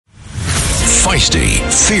Feisty,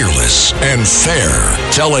 fearless, and fair,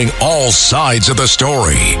 telling all sides of the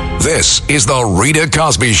story. This is The Rita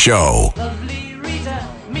Cosby Show. Lovely Rita,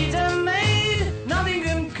 meet a maid. Nothing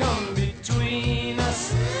can come between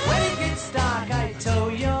us. When it gets dark, I tow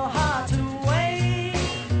your heart away.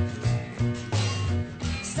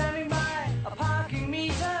 Standing by a parking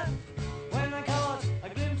meter, when I caught a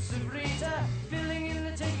glimpse of Rita, filling in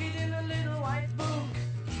the ticket in a little white book.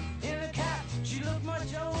 In a cap, she looked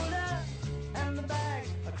much older, and the bag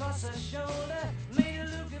across her shoulder made her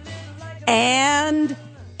look a little like a... And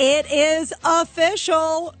it is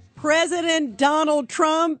official. President Donald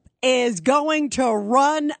Trump is going to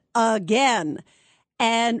run again.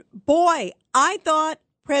 And boy, I thought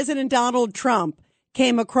President Donald Trump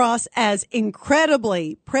came across as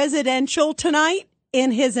incredibly presidential tonight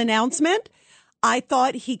in his announcement. I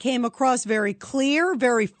thought he came across very clear,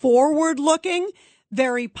 very forward looking,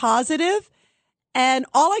 very positive. And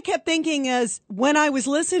all I kept thinking is when I was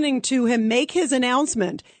listening to him make his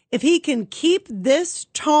announcement, if he can keep this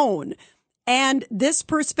tone and this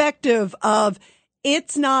perspective of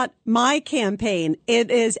it's not my campaign,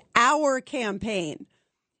 it is our campaign.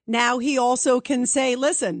 Now he also can say,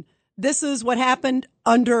 listen, this is what happened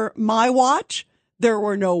under my watch. There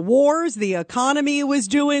were no wars. The economy was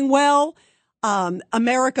doing well.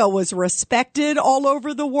 America was respected all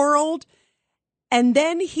over the world. And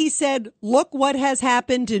then he said, look what has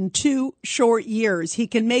happened in 2 short years. He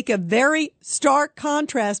can make a very stark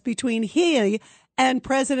contrast between he and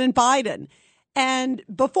President Biden. And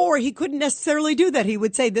before, he couldn't necessarily do that. He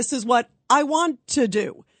would say, this is what I want to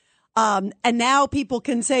do. And now people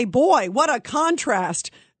can say, boy, what a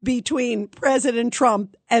contrast between President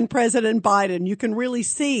Trump and President Biden. You can really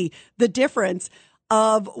see the difference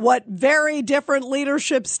of what very different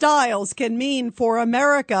leadership styles can mean for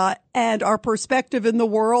America and our perspective in the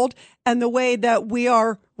world and the way that we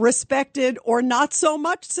are respected or not so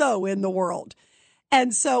much so in the world.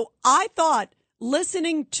 And so I thought,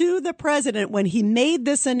 listening to the president when he made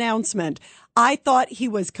this announcement, I thought he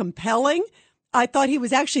was compelling. I thought he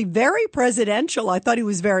was actually very presidential. I thought he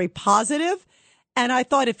was very positive. And I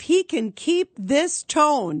thought if he can keep this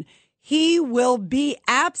tone, he will be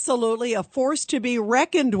absolutely a force to be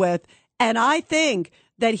reckoned with. And I think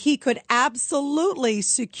that he could absolutely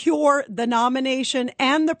secure the nomination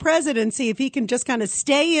and the presidency if he can just kind of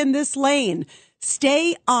stay in this lane,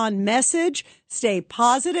 stay on message, stay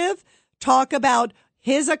positive, talk about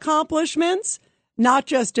his accomplishments, not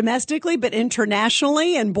just domestically, but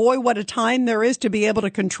internationally. And boy, what a time there is to be able to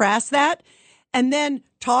contrast that. And then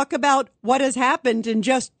talk about what has happened in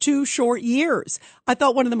just 2 short years. I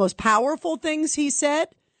thought one of the most powerful things he said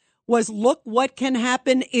was, look what can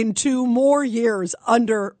happen in 2 more years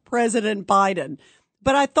under President Biden.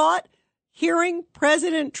 But I thought hearing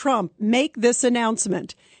President Trump make this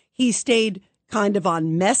announcement, he stayed kind of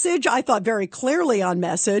on message. I thought very clearly on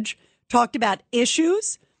message, talked about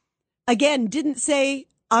issues. Again, didn't say,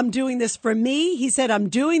 I'm doing this for me. He said, I'm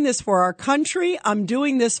doing this for our country. I'm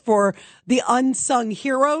doing this for the unsung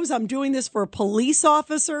heroes. I'm doing this for police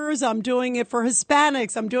officers. I'm doing it for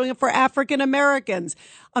Hispanics. I'm doing it for African Americans.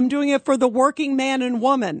 I'm doing it for the working man and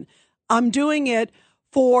woman. I'm doing it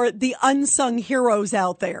for the unsung heroes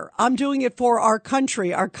out there. I'm doing it for our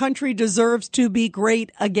country. Our country deserves to be great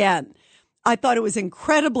again. I thought it was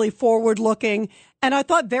incredibly forward looking and I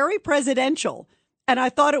thought very presidential. And I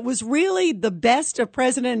thought it was really the best of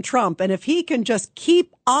President Trump. And if he can just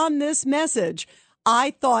keep on this message,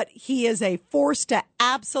 I thought he is a force to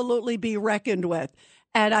absolutely be reckoned with.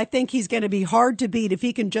 And I think he's going to be hard to beat if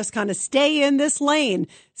he can just kind of stay in this lane,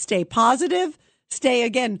 stay positive, stay,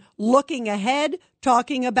 again, looking ahead,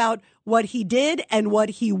 talking about what he did and what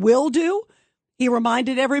he will do. He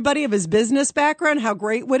reminded everybody of his business background. How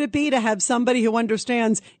great would it be to have somebody who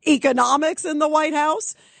understands economics in the White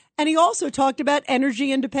House? And he also talked about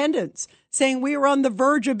energy independence, saying we are on the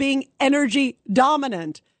verge of being energy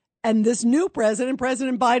dominant. And this new president,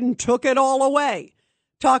 President Biden, took it all away.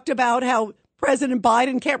 Talked about how President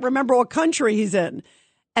Biden can't remember what country he's in.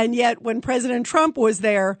 And yet when President Trump was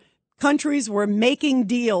there, countries were making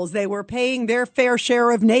deals. They were paying their fair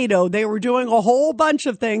share of NATO. They were doing a whole bunch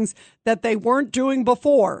of things that they weren't doing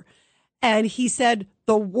before. And he said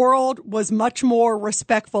the world was much more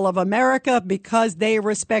respectful of America because they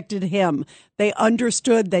respected him. They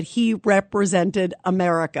understood that he represented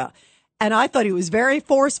America. And I thought he was very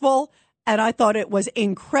forceful, and I thought it was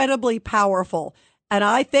incredibly powerful. And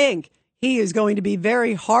I think he is going to be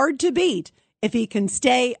very hard to beat if he can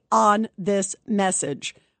stay on this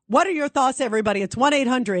message. What are your thoughts, everybody? It's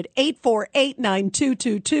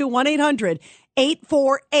 1-800-848-9222,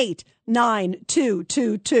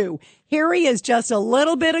 1-800-848-9222. Here he is just a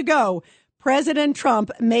little bit ago President Trump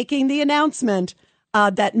making the announcement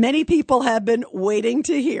that many people have been waiting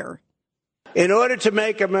to hear. In order to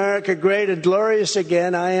make America great and glorious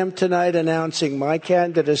again, I am tonight announcing my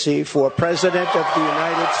candidacy for President of the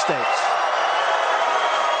United States.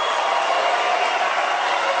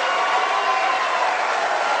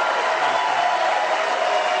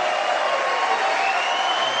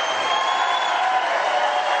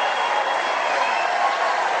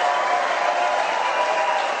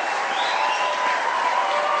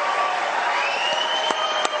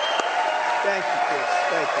 Thank you, kids.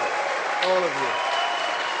 Thank you. All of you.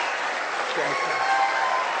 Thank you.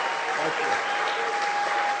 Thank you.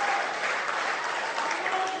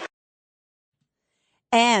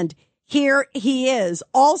 And here he is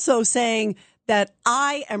also saying that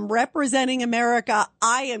I am representing America.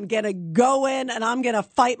 I am going to go in and I'm going to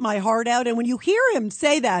fight my heart out. And when you hear him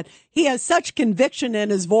say that, he has such conviction in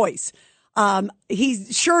his voice. He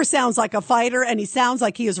sure sounds like a fighter, and he sounds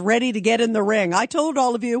like he is ready to get in the ring. I told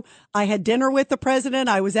all of you I had dinner with the president.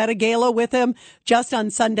 I was at a gala with him just on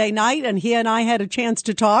Sunday night, and he and I had a chance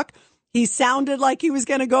to talk. He sounded like he was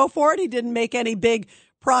going to go for it. He didn't make any big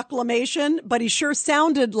proclamation, but he sure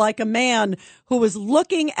sounded like a man who was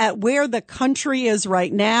looking at where the country is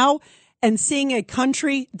right now and seeing a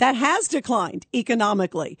country that has declined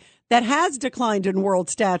economically, that has declined in world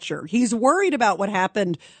stature. He's worried about what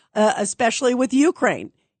happened, especially with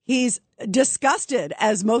Ukraine. He's disgusted,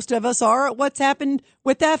 as most of us are, at what's happened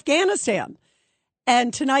with Afghanistan.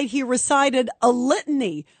 And tonight he recited a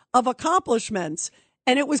litany of accomplishments,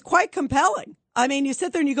 and it was quite compelling. I mean, you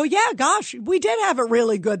sit there and you go, yeah, gosh, we did have it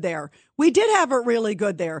really good there. We did have it really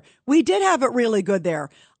good there. We did have it really good there.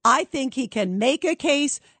 I think he can make a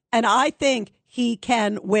case, and I think he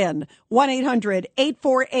can win.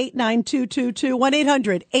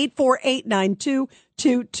 1-800-848-9222.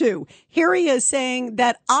 1-800-848-9222. Here he is saying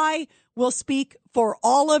that I will speak for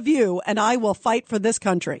all of you and I will fight for this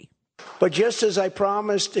country. But just as I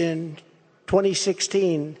promised in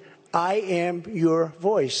 2016, I am your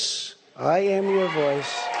voice. I am your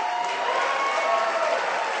voice.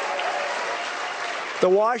 The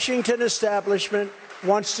Washington establishment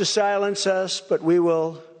wants to silence us, but we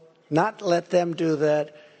will not let them do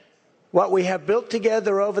that. What we have built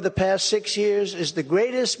together over the past 6 years is the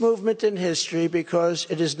greatest movement in history because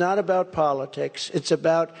it is not about politics. It's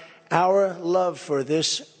about our love for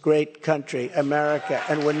this great country, America,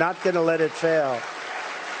 and we're not going to let it fail.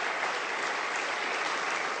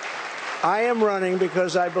 I am running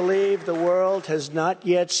because I believe the world has not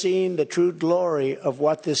yet seen the true glory of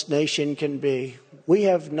what this nation can be. We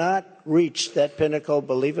have not reached that pinnacle,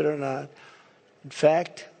 believe it or not. In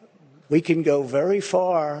fact, we can go very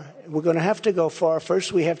far. We're going to have to go far.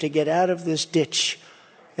 First, we have to get out of this ditch.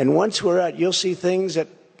 And once we're out, you'll see things that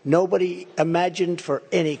nobody imagined for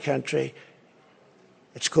any country.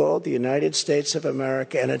 It's called the United States of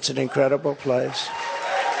America, and it's an incredible place.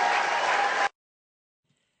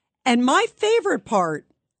 And my favorite part,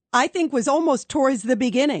 I think, was almost towards the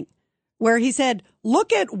beginning, where he said,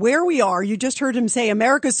 look at where we are. You just heard him say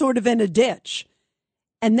America's sort of in a ditch.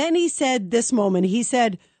 And then he said this moment, he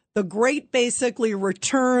said, the great, basically,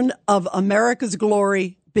 return of America's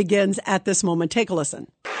glory begins at this moment. Take a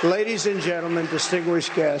listen. Ladies and gentlemen,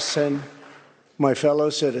 distinguished guests, and my fellow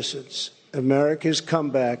citizens, America's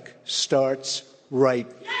comeback starts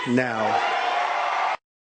right now.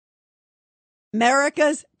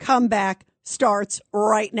 America's comeback starts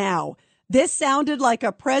right now. This sounded like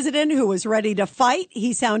a president who was ready to fight.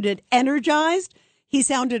 He sounded energized. He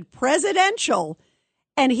sounded presidential.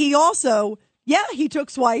 And he also, he took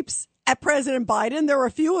swipes at President Biden. There were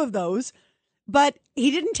a few of those, but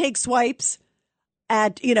he didn't take swipes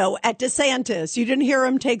at DeSantis. You didn't hear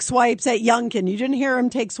him take swipes at Youngkin. You didn't hear him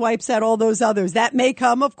take swipes at all those others. That may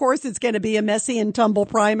come. Of course, it's going to be a messy and tumble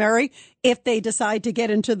primary if they decide to get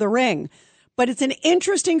into the ring. But it's an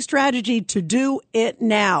interesting strategy to do it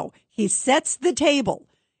now. He sets the table.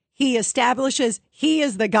 He establishes he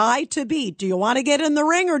is the guy to beat. Do you want to get in the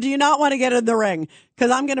ring or do you not want to get in the ring?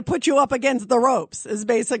 Because I'm going to put you up against the ropes is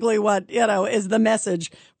basically what, is the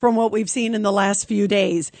message from what we've seen in the last few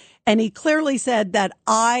days. And he clearly said that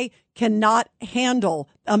America cannot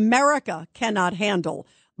handle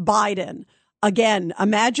Biden. Again,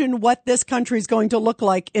 imagine what this country is going to look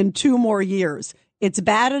like in 2 more years. It's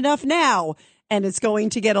bad enough now, and it's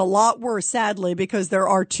going to get a lot worse, sadly, because there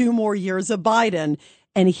are 2 more years of Biden.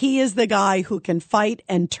 And he is the guy who can fight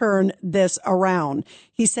and turn this around.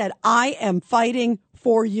 He said, I am fighting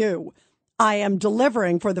for you. I am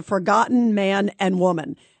delivering for the forgotten man and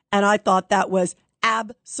woman. And I thought that was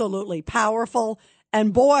absolutely powerful.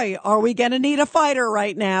 And boy, are we going to need a fighter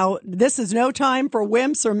right now. This is no time for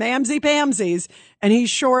wimps or mamsy-pamsies. And he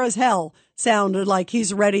sure as hell sounded like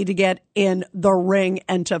he's ready to get in the ring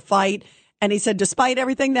and to fight. And he said, despite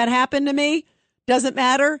everything that happened to me, doesn't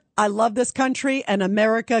matter. I love this country, and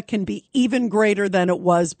America can be even greater than it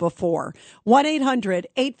was before.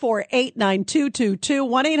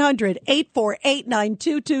 1-800-848-9222.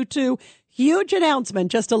 1-800-848-9222. Huge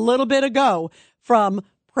announcement just a little bit ago from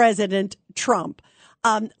President Trump.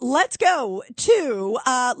 Let's go to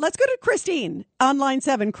Christine on line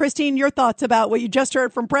 7. Christine, your thoughts about what you just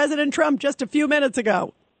heard from President Trump just a few minutes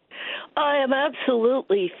ago. I am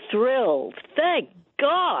absolutely thrilled. Thank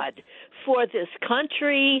God for this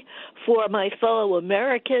country, for my fellow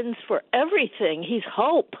Americans, for everything. He's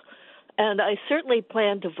hope. And I certainly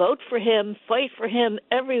plan to vote for him, fight for him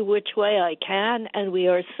every which way I can, and we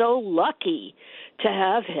are so lucky to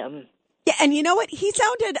have him. Yeah, and you know what? He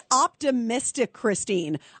sounded optimistic,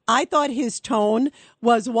 Christine. I thought his tone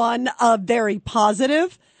was one of very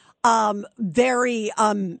positive, very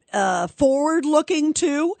forward-looking,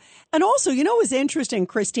 too. And also, you know what was interesting,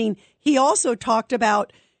 Christine? He also talked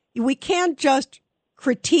about we can't just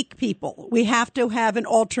critique people. We have to have an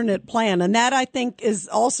alternate plan. And that, I think, is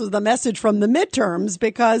also the message from the midterms,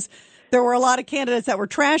 because there were a lot of candidates that were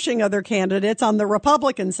trashing other candidates on the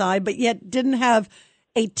Republican side, but yet didn't have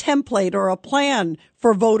a template or a plan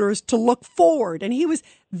for voters to look forward. And he was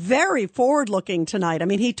very forward looking tonight. I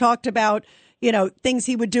mean, he talked about, things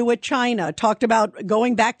he would do with China, talked about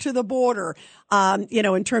going back to the border,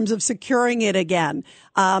 in terms of securing it again,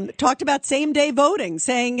 talked about same day voting,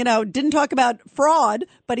 saying, didn't talk about fraud,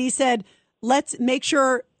 but he said, let's make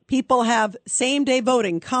sure people have same day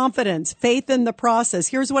voting, confidence, faith in the process.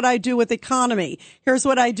 Here's what I do with economy. Here's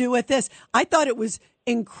what I do with this. I thought it was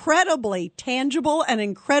incredibly tangible and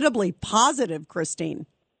incredibly positive, Christine.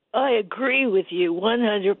 I agree with you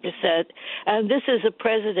 100%. And this is a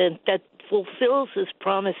president that fulfills his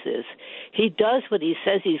promises. He does what he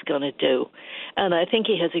says he's going to do. And I think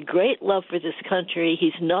he has a great love for this country.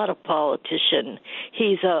 He's not a politician.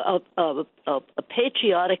 He's a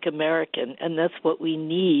patriotic American, and that's what we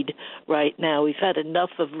need right now. We've had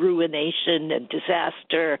enough of ruination and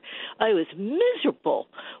disaster. I was miserable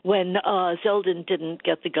when Zeldin didn't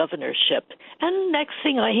get the governorship. And next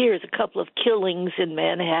thing I hear is a couple of killings in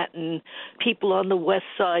Manhattan, people on the West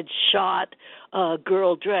Side shot, a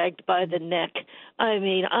girl dragged by the neck. I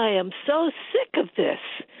mean, I am so sick of this.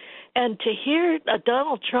 And to hear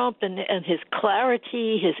Donald Trump and his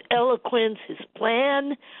clarity, his eloquence, his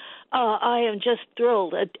plan, I am just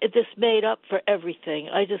thrilled. This made up for everything.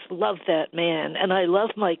 I just love that man, and I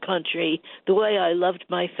love my country the way I loved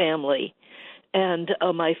my family and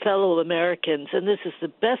my fellow Americans, and this is the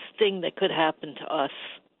best thing that could happen to us.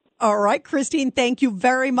 All right, Christine, thank you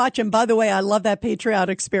very much. And by the way, I love that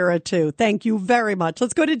patriotic spirit, too. Thank you very much.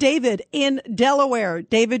 Let's go to David in Delaware.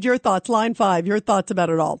 David, your thoughts, line 5, your thoughts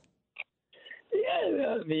about it all.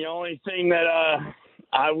 Yeah, the only thing that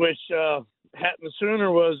I wish happened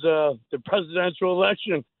sooner was the presidential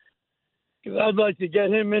election, because I'd like to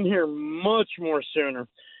get him in here much more sooner.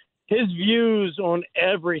 His views on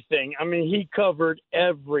everything, I mean, he covered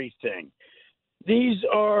everything. These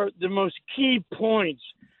are the most key points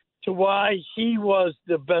to why he was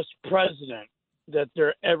the best president that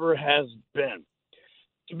there ever has been.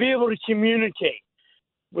 To be able to communicate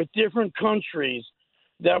with different countries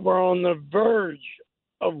that were on the verge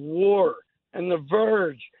of war and the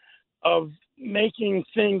verge of making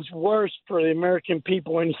things worse for the American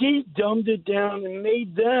people. And he dumbed it down and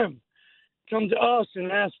made them come to us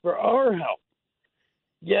and ask for our help.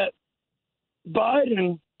 Yet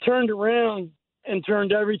Biden turned around and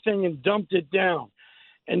turned everything and dumped it down.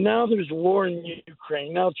 And now there's war in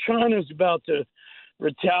Ukraine. Now China's about to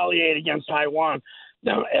retaliate against Taiwan.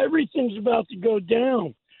 Now everything's about to go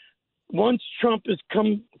down. Once Trump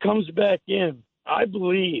comes back in, I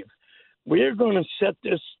believe we are going to set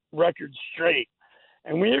this record straight.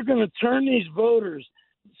 And we are going to turn these voters,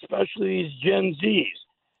 especially these Gen Zs,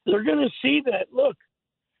 they're going to see that, look,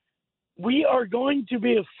 we are going to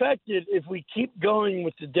be affected if we keep going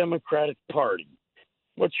with the Democratic Party.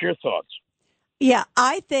 What's your thoughts? Yeah,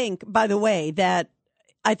 I think, by the way, that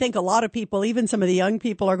I think a lot of people, even some of the young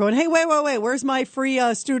people, are going, hey, wait, where's my free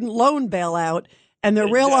student loan bailout? And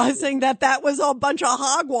they're realizing that was a bunch of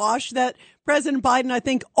hogwash, that President Biden, I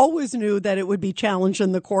think, always knew that it would be challenged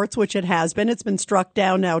in the courts, which it has been. It's been struck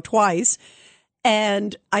down now twice.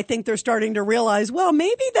 And I think they're starting to realize, well,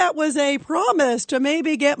 maybe that was a promise to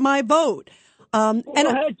maybe get my vote. Heck,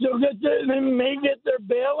 they may get their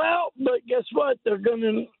bailout, but guess what? They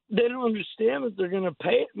don't understand that they're going to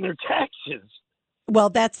pay it in their taxes. Well,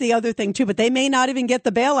 that's the other thing, too. But they may not even get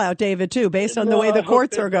the bailout, David, too, based on the way the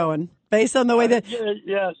courts are going. Based on the way that.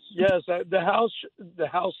 Yes. The House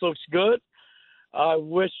looks good. I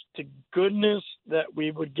wish to goodness that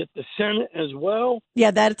we would get the Senate as well.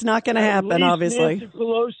 Yeah, that's not going to happen, obviously. Nancy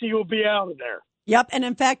Pelosi will be out of there. Yep. And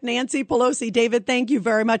in fact, Nancy Pelosi, David, thank you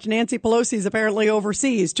very much. Nancy Pelosi is apparently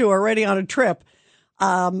overseas, too, already on a trip.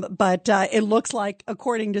 But it looks like,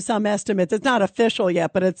 according to some estimates, it's not official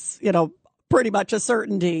yet, but it's, pretty much a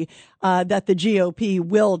certainty that the GOP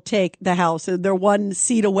will take the House. They're one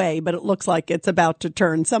seat away, but it looks like it's about to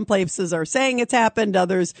turn. Some places are saying it's happened.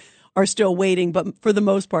 Others are still waiting. But for the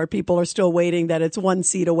most part, people are still waiting that it's one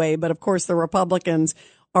seat away. But of course, the Republicans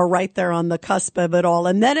are right there on the cusp of it all.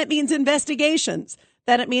 And then it means investigations.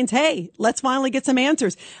 Then it means, hey, let's finally get some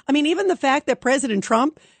answers. I mean, even the fact that President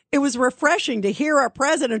Trump, it was refreshing to hear our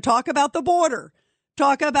president talk about the border,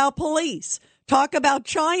 talk about police, talk about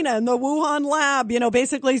China and the Wuhan lab,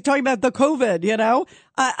 basically he's talking about the COVID,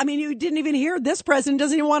 I mean, you didn't even hear this president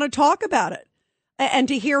doesn't even want to talk about it. And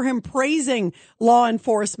to hear him praising law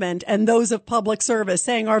enforcement and those of public service,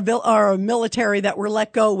 saying our military that were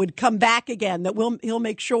let go would come back again, that he'll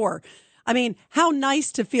make sure. I mean, how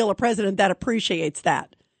nice to feel a president that appreciates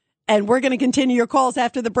that. And we're going to continue your calls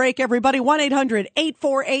after the break, everybody.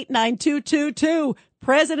 1-800-848-9222.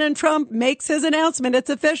 President Trump makes his announcement.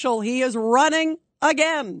 It's official. He is running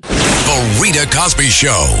again. The Rita Cosby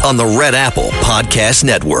Show on the Red Apple Podcast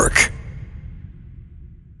Network.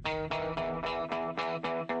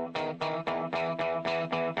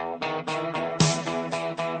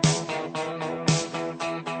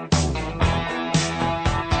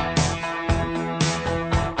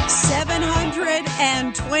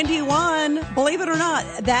 Believe it or not,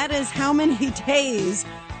 that is how many days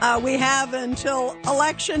we have until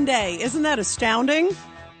Election Day. Isn't that astounding?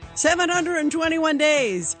 721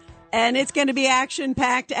 days. And it's going to be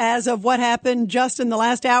action-packed as of what happened just in the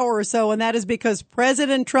last hour or so. And that is because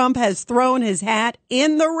President Trump has thrown his hat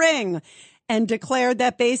in the ring and declared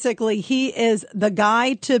that basically he is the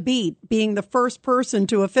guy to beat, being the first person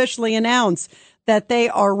to officially announce that they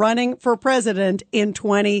are running for president in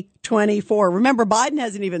 2024. Remember, Biden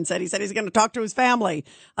hasn't even said. He said he's going to talk to his family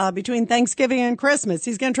between Thanksgiving and Christmas.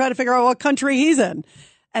 He's going to try to figure out what country he's in.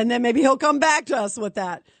 And then maybe he'll come back to us with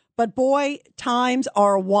that. But boy, times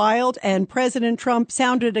are wild. And President Trump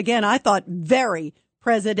sounded, again, I thought, very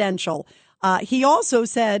presidential. He also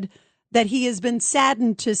said that he has been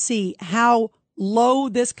saddened to see how low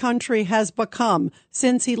this country has become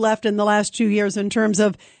since he left in the last 2 years in terms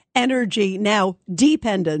of energy now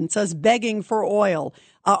dependence, us begging for oil,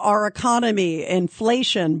 our economy,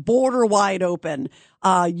 inflation, border wide open,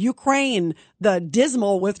 Ukraine, the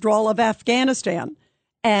dismal withdrawal of Afghanistan.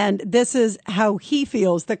 And this is how he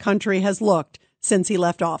feels the country has looked since he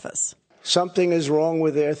left office. Something is wrong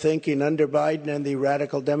with their thinking. Under Biden and the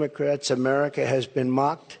radical Democrats, America has been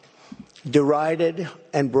mocked, derided,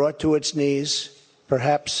 and brought to its knees,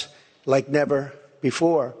 perhaps like never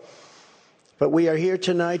before. But we are here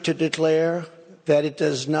tonight to declare that it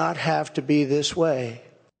does not have to be this way.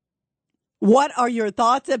 What are your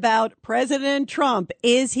thoughts about President Trump?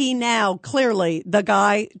 Is he now clearly the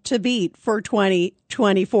guy to beat for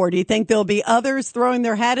 2024? Do you think there'll be others throwing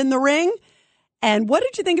their hat in the ring? And what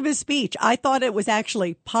did you think of his speech? I thought it was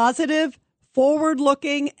actually positive,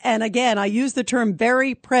 forward-looking, and again, I use the term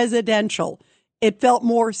very presidential. It felt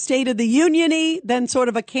more State of the Union-y than sort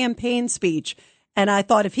of a campaign speech. And I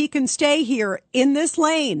thought if he can stay here in this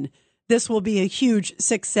lane, this will be a huge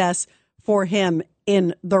success for him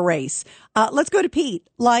in the race. Let's go to Pete,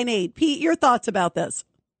 line 8. Pete, your thoughts about this?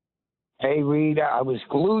 Hey, Rita, I was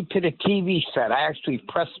glued to the TV set. I actually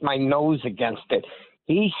pressed my nose against it.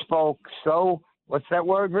 He spoke so, what's that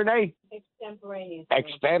word, Renee? Extemporaneous.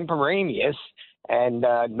 And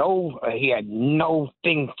he had no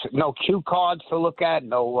cue cards to look at,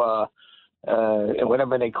 no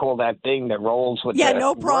whatever they call that thing that rolls with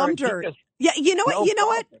no prompter. Yeah, you know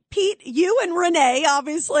what, Pete, you and Renee,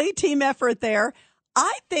 obviously, team effort there.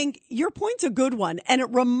 I think your point's a good one. And it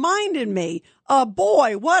reminded me,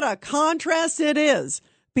 boy, what a contrast it is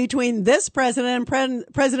between this president and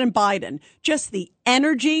President Biden. Just the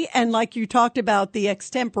energy and, like you talked about, the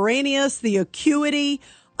extemporaneous, the acuity,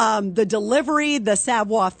 the delivery, the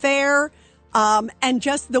savoir-faire. And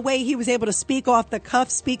just the way he was able to speak off the cuff,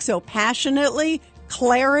 speak so passionately,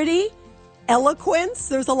 clarity, eloquence.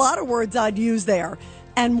 There's a lot of words I'd use there.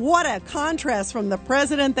 And what a contrast from the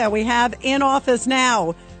president that we have in office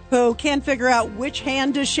now, who can't figure out which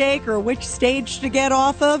hand to shake or which stage to get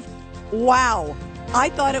off of. Wow. I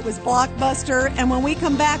thought it was blockbuster. And when we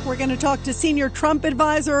come back, we're going to talk to senior Trump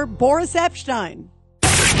advisor Boris Epshteyn.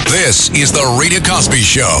 This is the Rita Cosby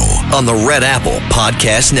Show on the Red Apple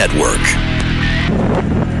Podcast Network.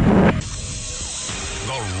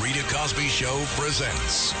 The Rita Cosby Show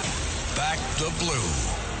presents Back the Blue.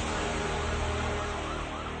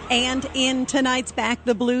 And in tonight's Back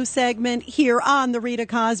the Blue segment here on the Rita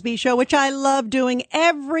Cosby Show, which I love doing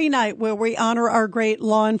every night, where we honor our great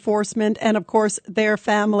law enforcement and, of course, their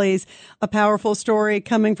families. A powerful story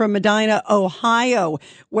coming from Medina, Ohio,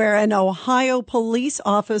 where an Ohio police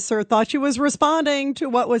officer thought she was responding to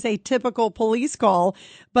what was a typical police call,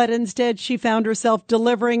 but instead she found herself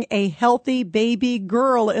delivering a healthy baby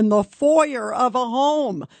girl in the foyer of a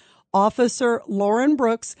home. Officer Lauren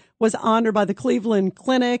Brooks was honored by the Cleveland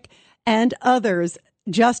Clinic and others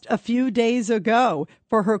just a few days ago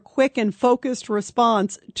for her quick and focused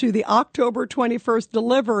response to the October 21st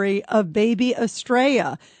delivery of baby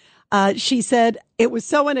Estrella. She said, "It was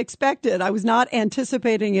so unexpected. I was not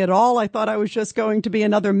anticipating it at all. I thought I was just going to be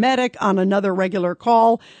another medic on another regular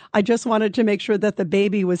call. I just wanted to make sure that the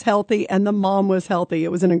baby was healthy and the mom was healthy.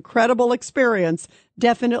 It was an incredible experience,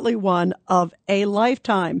 definitely one of a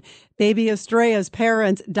lifetime." Baby Estrella's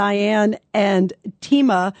parents, Diane and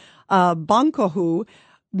Tima Bankohu,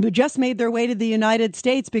 just made their way to the United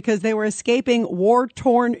States because they were escaping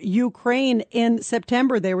war-torn Ukraine in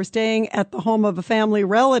September. They were staying at the home of a family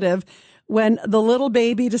relative when the little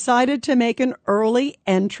baby decided to make an early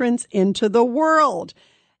entrance into the world.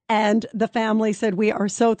 And the family said, "We are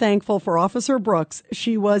so thankful for Officer Brooks.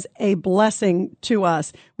 She was a blessing to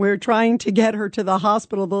us. We're trying to get her to the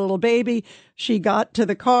hospital, the little baby. She got to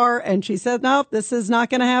the car and she said, 'No, this is not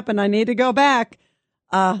going to happen. I need to go back.'"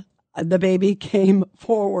 The baby came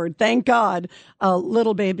forward. Thank God.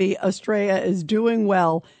 Little baby Estrella is doing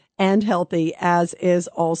well and healthy, as is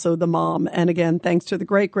also the mom. And again, thanks to the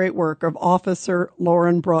great, great work of Officer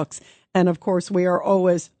Lauren Brooks. And of course, we are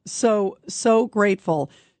always so, so grateful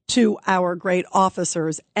to our great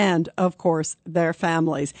officers and, of course, their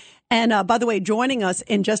families. And by the way, joining us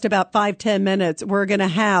in just about 5-10 minutes, we're going to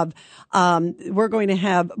have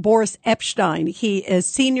Boris Epshteyn. He is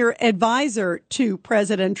senior advisor to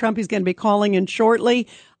President Trump. He's going to be calling in shortly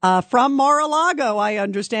from Mar-a-Lago, I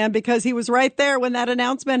understand, because he was right there when that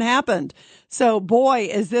announcement happened. So, boy,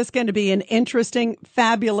 is this going to be an interesting,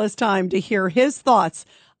 fabulous time to hear his thoughts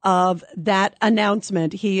of that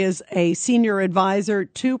announcement. He is a senior advisor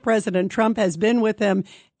to President Trump, has been with him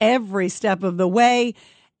every step of the way.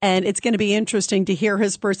 And it's going to be interesting to hear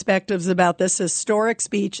his perspectives about this historic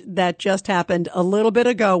speech that just happened a little bit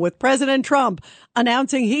ago with President Trump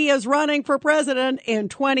announcing he is running for president in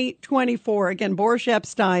 2024. Again, Boris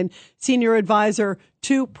Epshteyn, senior advisor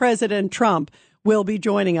to President Trump, will be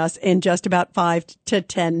joining us in just about 5 to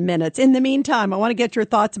 10 minutes. In the meantime, I want to get your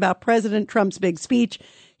thoughts about President Trump's big speech.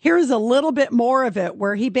 Here's a little bit more of it,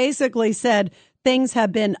 where he basically said things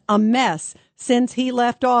have been a mess since he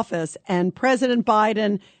left office, and President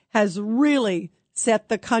Biden has really set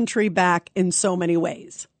the country back in so many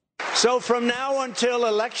ways. So from now until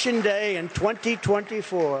Election Day in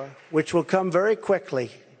 2024, which will come very quickly,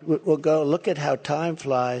 we'll go, look at how time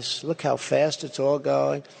flies, look how fast it's all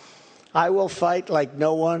going. I will fight like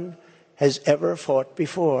no one has ever fought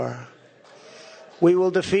before. We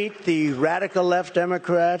will defeat the radical left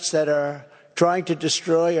Democrats that are trying to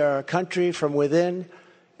destroy our country from within,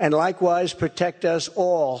 and likewise protect us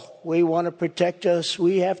all. We want to protect us.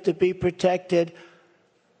 We have to be protected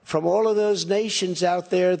from all of those nations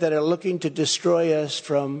out there that are looking to destroy us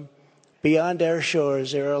from beyond our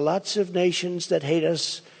shores. There are lots of nations that hate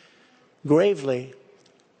us gravely.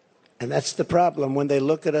 And that's the problem. When they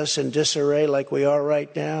look at us in disarray like we are right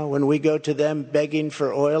now, when we go to them begging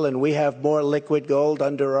for oil and we have more liquid gold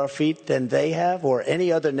under our feet than they have or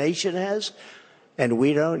any other nation has, and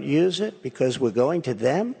we don't use it because we're going to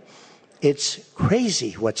them, it's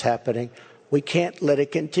crazy what's happening. We can't let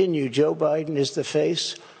it continue. Joe Biden is the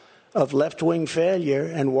face of left-wing failure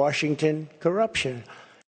and Washington corruption.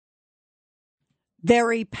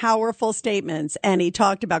 Very powerful statements. And he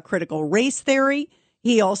talked about critical race theory.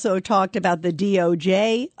 He also talked about the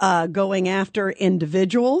DOJ going after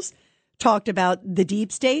individuals, talked about the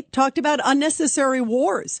deep state, talked about unnecessary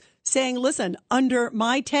wars, saying, listen, under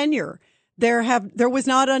my tenure, there was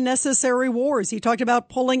not unnecessary wars. He talked about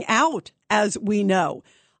pulling out, as we know,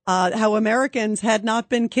 how Americans had not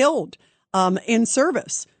been killed in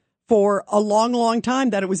service for a long, long time,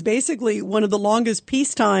 that it was basically one of the longest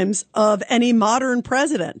peacetimes of any modern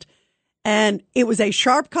president. And it was a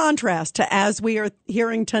sharp contrast to, as we are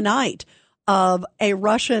hearing tonight, of a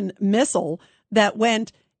Russian missile that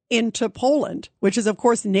went into Poland, which is, of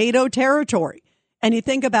course, NATO territory. And you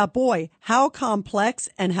think about, boy, how complex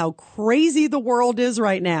and how crazy the world is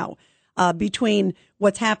right now. between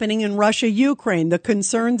what's happening in Russia, Ukraine, the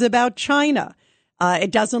concerns about China.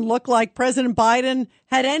 It doesn't look like President Biden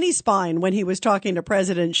had any spine when he was talking to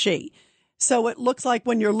President Xi. So it looks like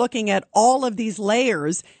when you're looking at all of these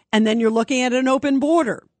layers and then you're looking at an open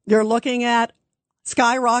border, you're looking at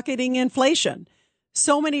skyrocketing inflation,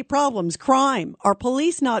 so many problems, crime, our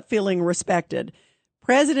police not feeling respected.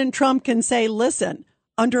 President Trump can say, listen,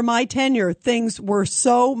 under my tenure, things were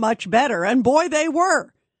so much better. And boy, they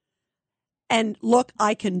were. And look,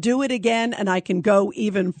 I can do it again and I can go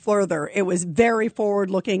even further. It was very forward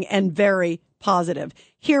looking and very positive.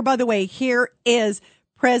 Here, by the way, here is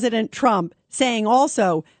President Trump saying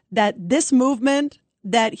also that this movement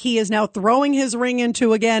that he is now throwing his ring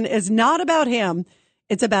into again is not about him.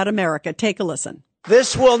 It's about America. Take a listen.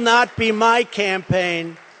 This will not be my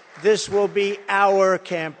campaign. This will be our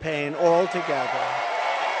campaign all together.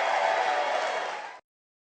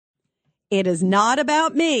 It is not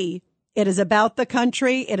about me. It is about the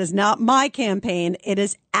country. It is not my campaign. It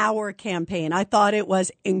is our campaign. I thought it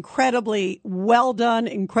was incredibly well done,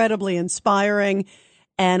 incredibly inspiring.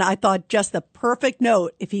 And I thought just the perfect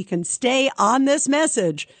note. If he can stay on this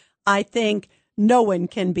message, I think no one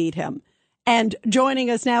can beat him. And joining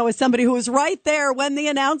us now is somebody who was right there when the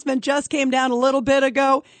announcement just came down a little bit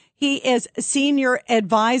ago. He is senior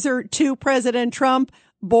advisor to President Trump,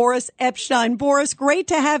 Boris Epshteyn. Boris, great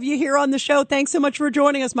to have you here on the show. Thanks so much for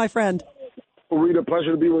joining us, my friend. Rita,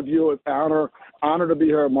 pleasure to be with you. It's an honor to be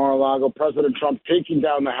here at Mar-a-Lago. President Trump taking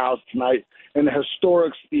down the House tonight in a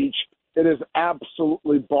historic speech. It is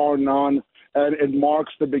absolutely bar none, and it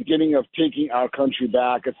marks the beginning of taking our country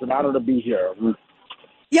back. It's an honor to be here.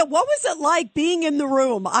 Yeah, what was it like being in the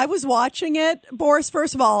room? I was watching it, Boris,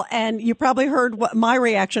 first of all, and you probably heard my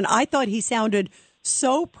reaction. I thought he sounded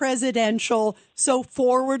so presidential, so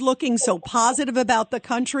forward-looking, so positive about the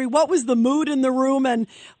country. What was the mood in the room, and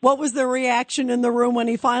what was the reaction in the room when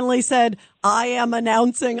he finally said, I am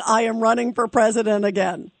announcing I am running for president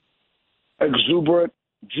again? Exuberant,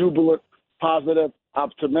 jubilant, positive,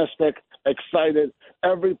 optimistic, excited,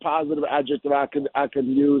 every positive adjective I can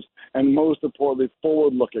use, and most importantly,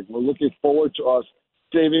 forward-looking. We're looking forward to us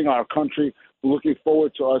saving our country. We're looking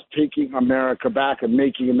forward to us taking America back and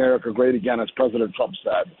making America great again, as President Trump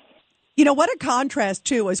said. You know, what a contrast,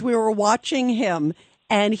 too, as we were watching him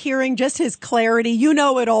and hearing just his clarity. You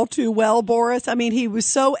know it all too well, Boris. I mean, he was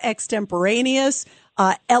so extemporaneous,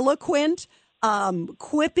 eloquent,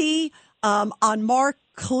 quippy, on mark,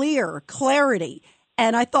 clarity.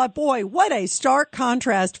 And I thought, boy, what a stark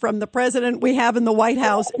contrast from the president we have in the White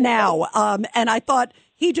House now. And I thought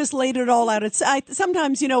he just laid it all out.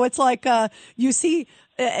 Sometimes, you know, it's like you see,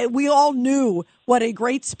 we all knew what a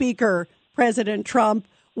great speaker President Trump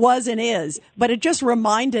was and is, but it just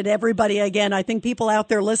reminded everybody again. I think people out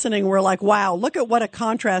there listening were like, wow, look at what a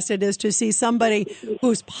contrast it is to see somebody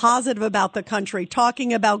who's positive about the country,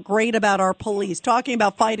 talking about great about our police, talking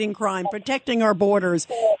about fighting crime, protecting our borders,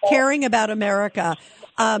 caring about America.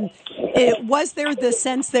 Was there this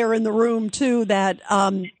sense there in the room too that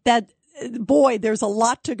boy, there's a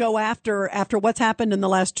lot to go after what's happened in the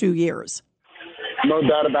last 2 years? No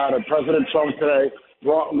doubt about it. President Trump today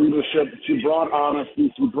brought leadership, he brought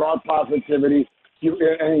honesty, he brought positivity,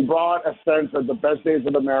 and he brought a sense that the best days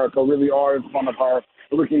of America really are in front of her,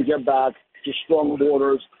 and we can get back to strong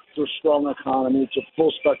borders, to a strong economy, to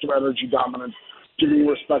full spectrum energy dominance, to being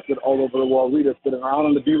respected all over the world. Rita, it's been an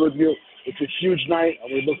honor to be with you. It's a huge night,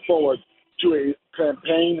 and we look forward to a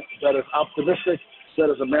campaign that is optimistic, that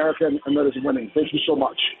is American, and that is winning. Thank you so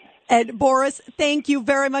much. And Boris, thank you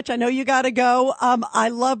very much. I know you got to go. I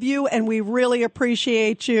love you, and we really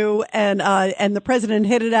appreciate you. And the president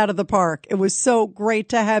hit it out of the park. It was so great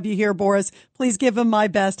to have you here, Boris. Please give him my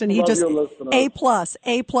best. And he just A+,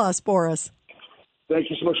 Boris. Thank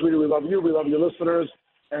you so much, Rita. We love you. We love your listeners.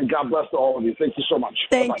 And God bless to all of you. Thank you so much.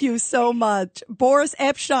 Thank you so much. Boris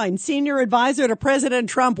Epshteyn, senior advisor to President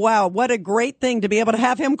Trump. Wow, what a great thing to be able to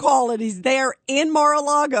have him call it. He's there in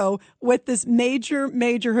Mar-a-Lago with this major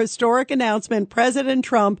historic announcement. President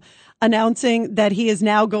Trump announcing that he is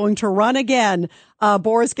now going to run again.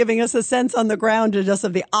 Boris giving us a sense on the ground just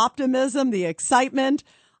of the optimism, the excitement,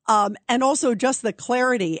 and also just the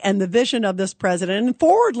clarity and the vision of this president, and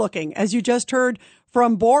forward looking, as you just heard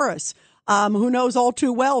from Boris. Who knows all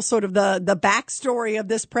too well sort of the backstory of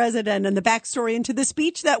this president and the backstory into the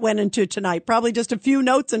speech that went into tonight. Probably just a few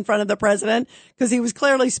notes in front of the president because he was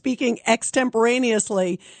clearly speaking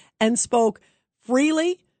extemporaneously and spoke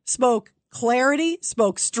freely, spoke clarity,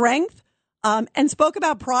 spoke strength, and spoke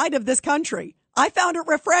about pride of this country. I found it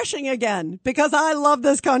refreshing again because I love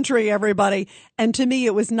this country, everybody. And to me,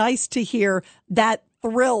 it was nice to hear that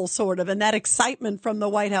thrill sort of and that excitement from the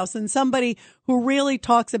White House, and somebody who really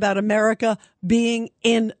talks about America being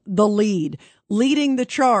in the lead, leading the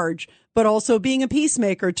charge, but also being a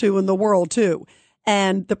peacemaker too in the world too.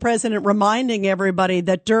 And the president reminding everybody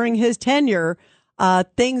that during his tenure,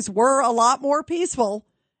 things were a lot more peaceful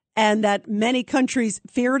and that many countries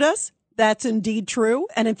feared us. That's indeed true.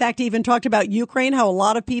 And in fact, even talked about Ukraine, how a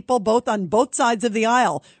lot of people, both on both sides of the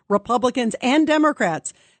aisle, Republicans and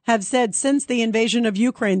Democrats, have said since the invasion of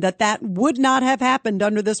Ukraine that that would not have happened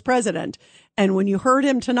under this president. And when you heard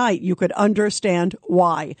him tonight, you could understand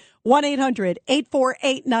why.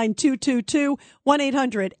 1-800-848-9222,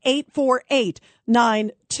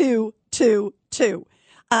 1-800-848-9222.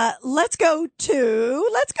 Let's go to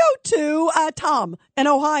Tom in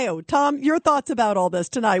Ohio. Tom, your thoughts about all this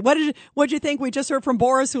tonight. What did you think? We just heard from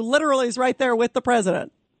Boris, who literally is right there with the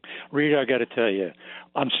president. Rita, I got to tell you,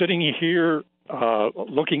 I'm sitting here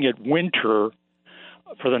looking at winter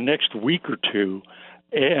for the next week or two,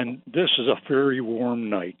 and this is a very warm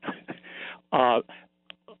night. I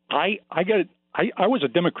was a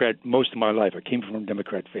Democrat most of my life. I came from a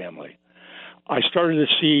Democrat family. I started to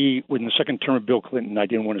see, in the second term of Bill Clinton, I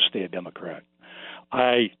didn't want to stay a Democrat.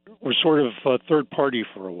 I was sort of a third party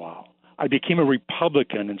for a while. I became a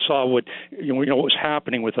Republican and saw what what was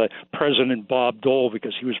happening with President Bob Dole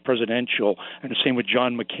because he was presidential, and the same with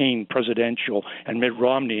John McCain, presidential, and Mitt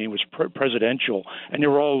Romney, he was presidential, and they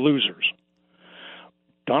were all losers.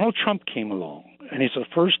 Donald Trump came along, and it's the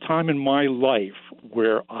first time in my life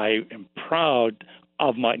where I am proud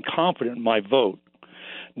of and confident in my vote.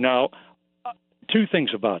 Now, two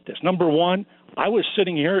things about this. Number one, I was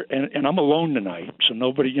sitting here, and I'm alone tonight, so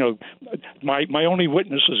nobody, my only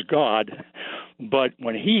witness is God. But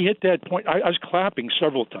when he hit that point, I was clapping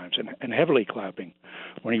several times and heavily clapping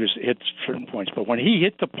when he was hit certain points. But when he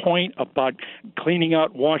hit the point about cleaning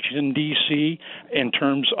out Washington, D.C. in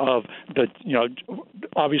terms of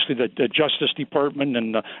obviously the Justice Department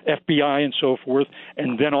and the FBI and so forth,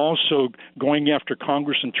 and then also going after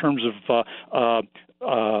Congress in terms of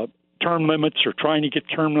term limits or trying to get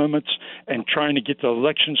term limits and trying to get the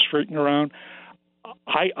election straightened around,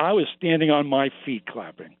 I was standing on my feet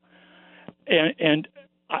clapping. And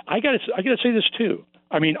I got to say this too.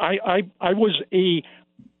 I mean, I was a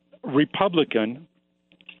Republican,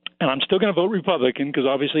 and I'm still going to vote Republican because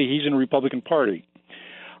obviously he's in the Republican Party.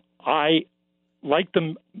 I like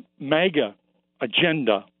the MAGA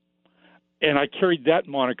agenda, and I carried that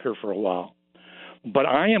moniker for a while. But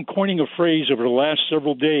I am coining a phrase over the last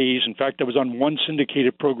several days. In fact, I was on one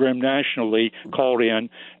syndicated program nationally, called in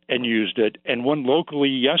and used it, and one locally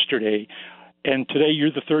yesterday. And today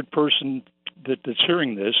you're the third person that's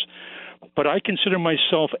hearing this. But I consider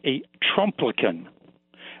myself a Trumplican.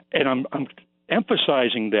 And I'm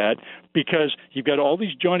emphasizing that because you've got all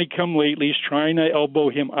these Johnny-come-latelys trying to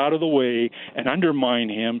elbow him out of the way and undermine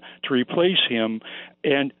him to replace him.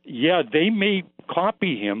 And, yeah, they may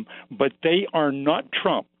copy him, but they are not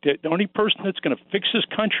Trump. The only person that's going to fix this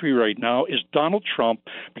country right now is Donald Trump,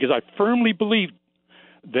 because I firmly believe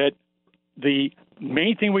that the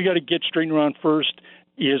main thing we got to get straightened around first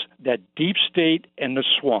is that deep state and the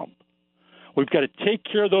swamp. We've got to take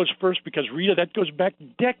care of those first because, Rita, that goes back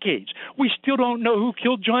decades. We still don't know who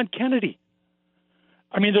killed John Kennedy.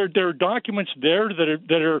 I mean, there are documents there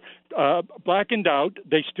that are blackened out.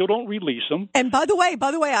 They still don't release them. And by the way,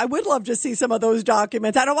 I would love to see some of those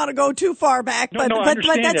documents. I don't want to go too far back, but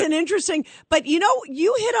that's an interesting. But you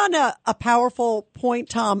hit on a powerful point,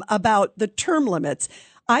 Tom, about the term limits.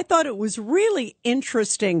 I thought it was really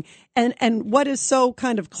interesting, and what is so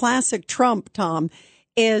kind of classic Trump, Tom,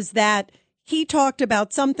 is that he talked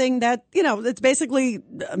about something that, it's basically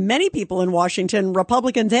many people in Washington,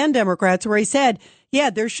 Republicans and Democrats, where he said, yeah,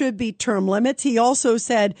 there should be term limits. He also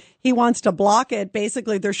said he wants to block it.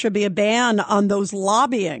 Basically, there should be a ban on those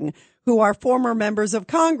lobbying who are former members of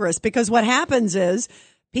Congress, because what happens is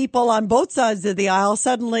people on both sides of the aisle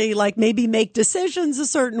suddenly maybe make decisions a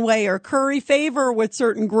certain way or curry favor with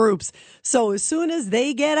certain groups. So as soon as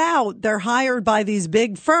they get out, they're hired by these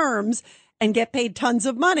big firms and get paid tons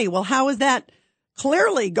of money. Well, how is that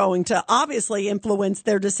clearly going to obviously influence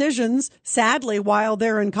their decisions? Sadly, while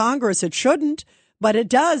they're in Congress, it shouldn't, but it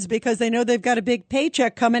does, because they know they've got a big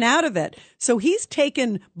paycheck coming out of it. So he's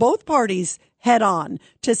taken both parties head on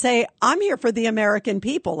to say, I'm here for the American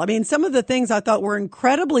people. I mean, some of the things I thought were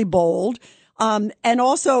incredibly bold, and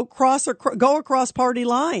also go across party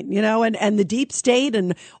line, and the deep state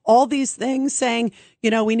and all these things saying,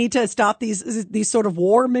 we need to stop these sort of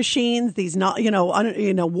war machines, these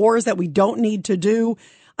wars that we don't need to do.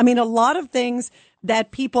 I mean, a lot of things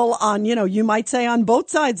that people on, you might say on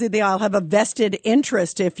both sides of the aisle have a vested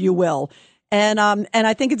interest, if you will. And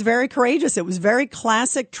I think it's very courageous. It was very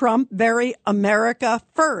classic Trump, very America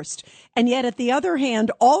first. And yet, at the other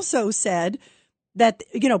hand, also said that,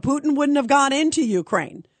 Putin wouldn't have gone into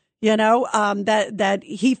Ukraine, that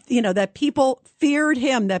people feared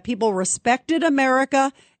him, that people respected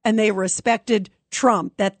America and they respected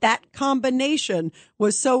Trump, that combination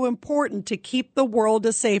was so important to keep the world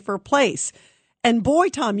a safer place. And boy,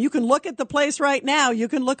 Tom, you can look at the place right now. You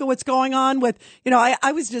can look at what's going on with,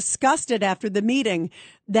 I was disgusted after the meeting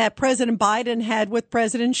that President Biden had with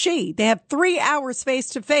President Xi. They have 3 hours face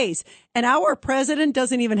to face, and our president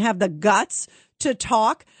doesn't even have the guts to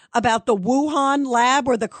talk about the Wuhan lab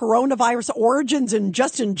or the coronavirus origins and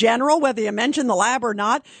just in general, whether you mention the lab or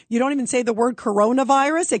not. You don't even say the word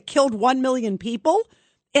coronavirus. It killed 1 million people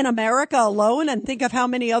in America alone, and think of how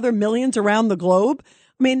many other millions around the globe.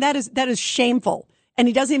 I mean, that is shameful. And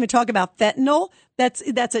he doesn't even talk about fentanyl.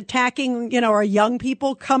 That's attacking, our young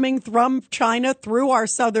people coming from China through our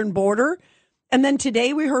southern border. And then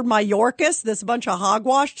today we heard Mayorkas, this bunch of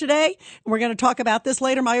hogwash today. And we're going to talk about this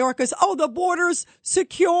later. Mayorkas, the border's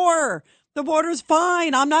secure. The border's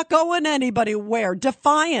fine. I'm not going anywhere.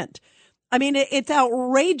 Defiant. I mean, it's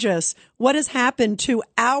outrageous what has happened to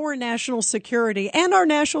our national security and our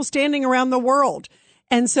national standing around the world.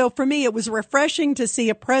 And so for me, it was refreshing to see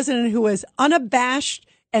a president who is unabashed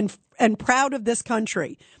and proud of this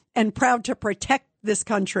country and proud to protect this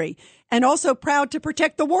country and also proud to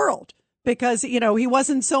protect the world because, he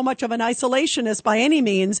wasn't so much of an isolationist by any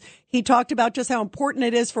means. He talked about just how important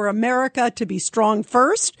it is for America to be strong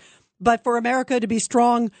first, but for America to be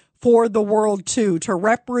strong for the world, too, to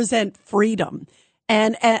represent freedom.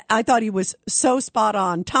 And I thought he was so spot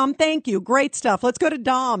on. Tom, thank you. Great stuff. Let's go to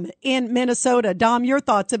Dom in Minnesota. Dom, your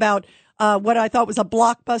thoughts about what I thought was a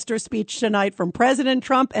blockbuster speech tonight from President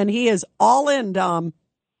Trump, and he is all in, Dom.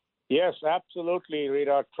 Yes, absolutely,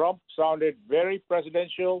 Rita. Trump sounded very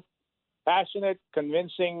presidential, passionate,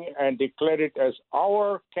 convincing, and declared it as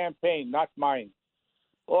our campaign, not mine.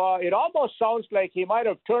 Well, it almost sounds like he might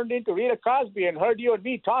have turned into Rita Cosby and heard you and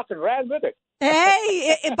me talk and ran with it.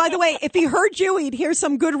 Hey, by the way, if he heard you, he'd hear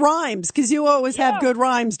some good rhymes because you always have good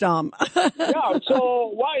rhymes, Dom. Yeah.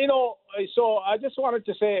 So, so I just wanted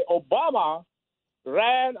to say Obama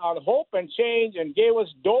ran on hope and change and gave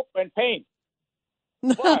us dope and pain.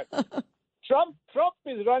 But Trump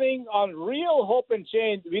is running on real hope and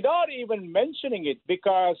change without even mentioning it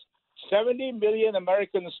because 70 million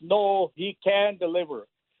Americans know he can deliver.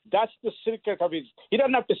 That's the secret of his. He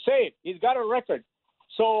doesn't have to say it. He's got a record.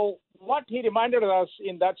 So what he reminded us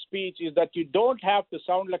in that speech is that you don't have to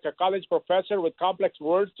sound like a college professor with complex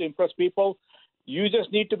words to impress people. You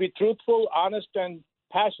just need to be truthful, honest, and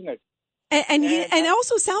passionate. And he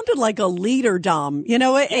also sounded like a leader, Dom.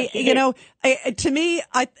 To me,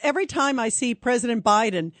 every time I see President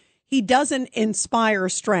Biden, he doesn't inspire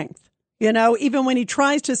strength. Even when he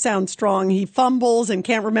tries to sound strong, he fumbles and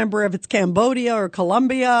can't remember if it's Cambodia or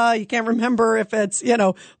Colombia. You can't remember if it's,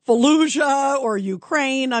 Fallujah or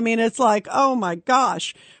Ukraine. I mean, it's like, oh my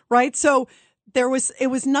gosh, right? So it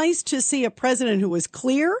was nice to see a president who was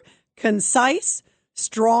clear, concise,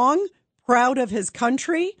 strong, proud of his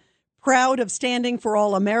country, proud of standing for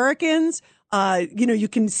all Americans. You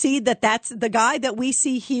can see that's the guy that we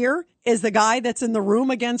see here is the guy that's in the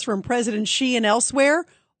room against from President Xi and elsewhere.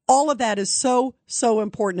 All of that is so, so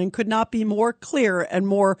important and could not be more clear and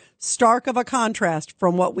more stark of a contrast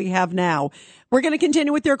from what we have now. We're going to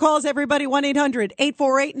continue with your calls, everybody.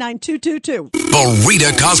 1-800-848-9222. The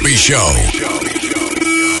Rita Cosby Show.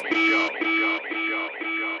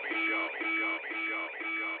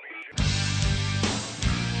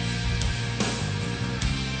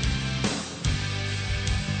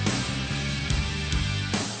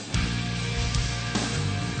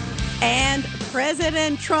 And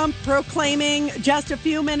President Trump proclaiming just a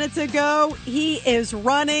few minutes ago he is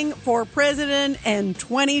running for president in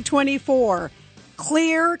 2024.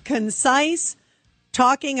 Clear, concise,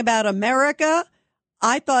 talking about America.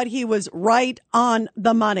 I thought he was right on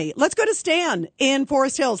the money. Let's go to Stan in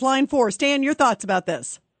Forest Hills, line 4. Stan, your thoughts about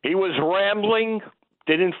this? He was rambling,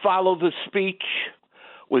 didn't follow the speech,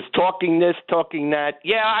 was talking this, talking that.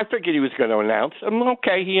 Yeah, I figured he was going to announce.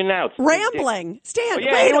 Okay, he announced. Rambling. Stan, he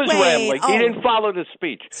was rambling. He didn't follow the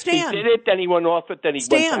speech. Stan. He did it, then he went off it, then he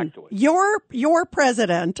went back to it. Your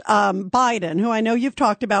president, Biden, who I know you've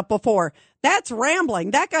talked about before, that's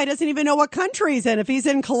rambling. That guy doesn't even know what country he's in. If he's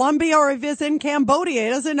in Colombia or if he's in Cambodia, he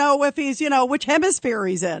doesn't know if he's, which hemisphere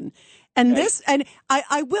he's in. And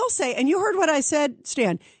I will say, and you heard what I said,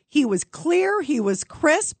 Stan, he was clear, he was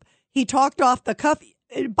crisp, he talked off the cuff.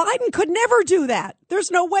 Biden could never do that.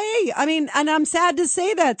 There's no way. I mean, and I'm sad to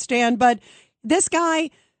say that, Stan, but this guy,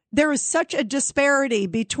 there is such a disparity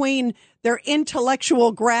between their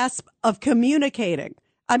intellectual grasp of communicating.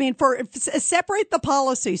 I mean, separate the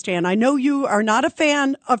policy, Stan. I know you are not a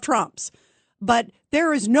fan of Trump's, but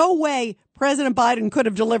there is no way President Biden could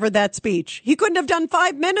have delivered that speech. He couldn't have done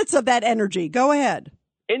 5 minutes of that energy. Go ahead.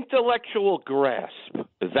 Intellectual grasp.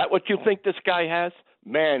 Is that what you think this guy has?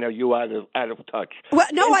 Man, are you out of touch? Well,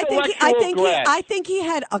 no, I think he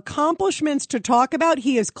had accomplishments to talk about.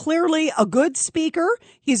 He is clearly a good speaker.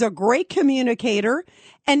 He's a great communicator.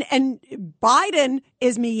 And Biden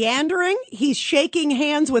is meandering. He's shaking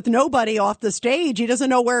hands with nobody off the stage. He doesn't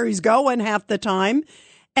know where he's going half the time.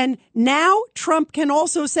 And now Trump can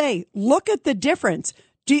also say, look at the difference.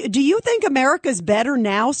 Do you think America's better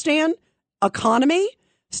now, Stan? Economy?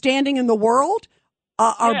 Standing in the world?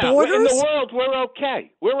 Our borders? In the world, we're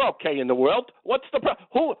okay. We're okay in the world. What's the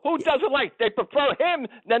who doesn't like? They prefer him,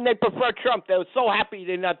 then they prefer Trump. They're so happy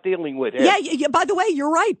they're not dealing with him. Yeah. By the way, you're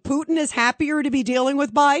right. Putin is happier to be dealing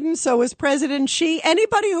with Biden. So is President Xi.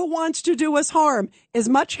 Anybody who wants to do us harm is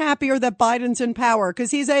much happier that Biden's in power because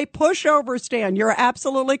he's a pushover, Stan. You're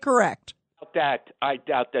absolutely correct. I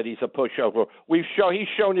doubt that he's a pushover. He's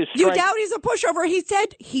shown his strength. You doubt he's a pushover? He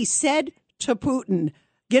said to Putin,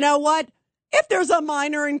 you know what? If there's a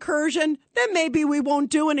minor incursion, then maybe we won't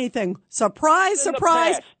do anything. Surprise,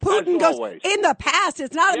 surprise. Putin goes, in the past.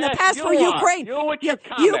 It's not in the past for Ukraine.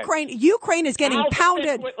 Ukraine is getting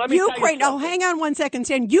pounded. Hang on 1 second,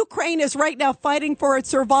 Stan. Ukraine is right now fighting for its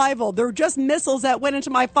survival. There are just missiles that went into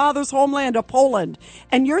my father's homeland of Poland.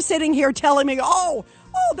 And you're sitting here telling me, oh,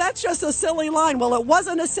 that's just a silly line. Well, it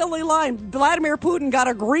wasn't a silly line. Vladimir Putin got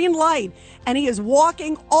a green light, and he is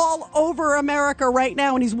walking all over America right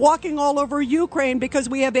now, and he's walking all over Ukraine because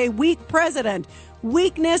we have a weak president.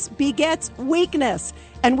 Weakness begets weakness.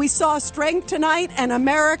 And we saw strength tonight, and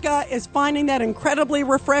America is finding that incredibly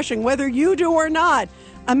refreshing. Whether you do or not,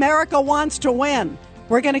 America wants to win.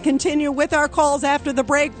 We're going to continue with our calls after the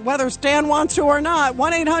break, whether Stan wants to or not.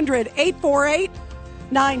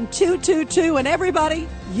 1-800-848-9222. And everybody,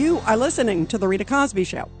 you are listening to The Rita Cosby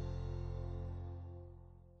Show.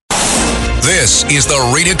 This is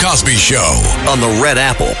The Rita Cosby Show on the Red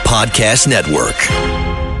Apple Podcast Network.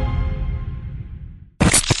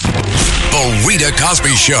 The Rita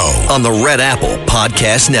Cosby Show on the Red Apple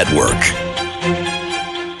Podcast Network.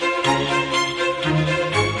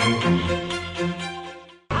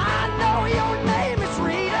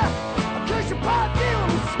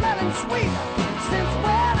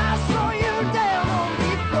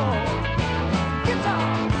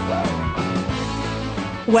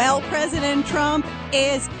 Well, President Trump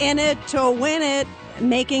is in it to win it,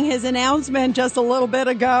 making his announcement just a little bit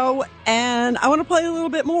ago. And I want to play a little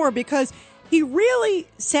bit more because he really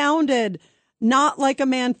sounded not like a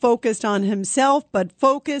man focused on himself, but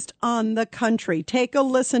focused on the country. Take a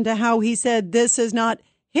listen to how he said this is not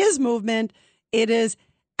his movement. It is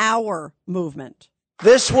our movement.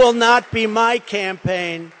 This will not be my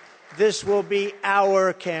campaign. This will be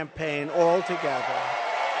our campaign all together.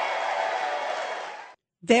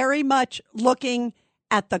 Very much looking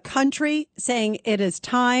at the country, saying it is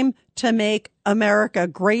time to make America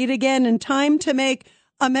great again and time to make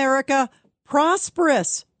America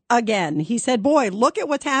prosperous again. He said, boy, look at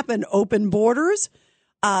what's happened. Open borders,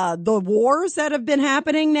 the wars that have been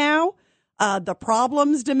happening now, the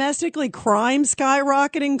problems domestically, crime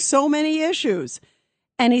skyrocketing, so many issues.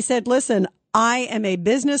 And he said, listen, I am a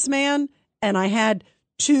businessman and I had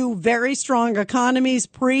two very strong economies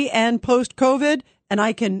pre and post COVID. And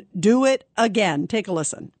I can do it again. Take a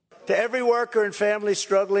listen. To every worker and family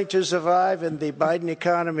struggling to survive in the Biden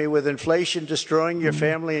economy with inflation destroying your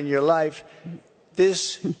family and your life,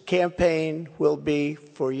 this campaign will be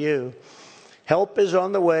for you. Help is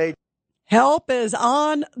on the way. Help is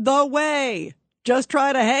on the way. Just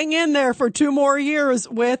try to hang in there for 2 more years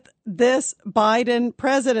with this Biden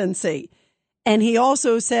presidency. And he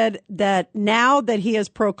also said that now that he has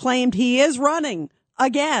proclaimed he is running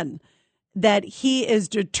again, that he is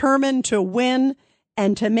determined to win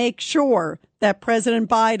and to make sure that President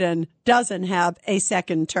Biden doesn't have a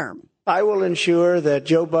second term. I will ensure that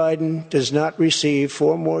Joe Biden does not receive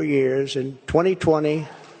 4 more years in 2020.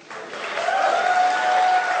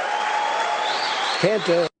 Can't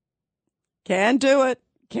do it. Can't do it.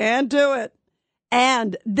 Can't do it.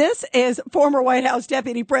 And this is former White House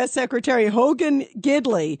Deputy Press Secretary Hogan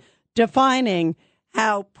Gidley defining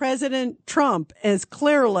how President Trump is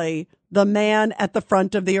clearly the man at the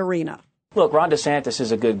front of the arena. Look, Ron DeSantis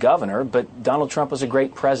is a good governor, but Donald Trump was a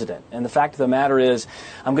great president. And the fact of the matter is,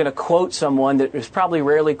 I'm going to quote someone that is probably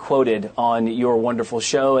rarely quoted on your wonderful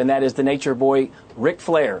show, and that is the nature boy, Ric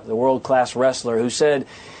Flair, the world-class wrestler, who said,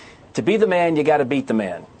 To be the man, you got to beat the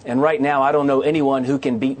man. And right now, I don't know anyone who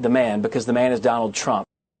can beat the man because the man is Donald Trump.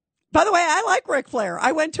 By the way, I like Ric Flair.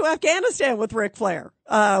 I went to Afghanistan with Ric Flair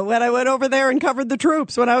when I went over there and covered the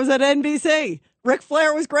troops when I was at NBC. Ric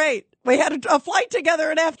Flair was great. We had a flight together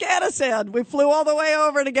in Afghanistan. We flew all the way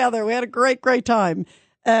over together. We had a great, great time.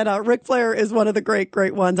 And Ric Flair is one of the great,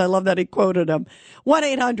 great ones. I love that he quoted him.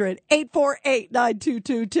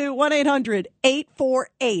 1-800-848-9222.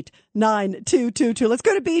 1-800-848-9222. Let's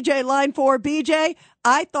go to BJ, line 4. BJ,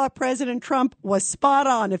 I thought President Trump was spot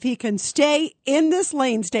on. If he can stay in this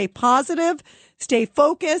lane, stay positive, stay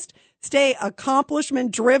focused, stay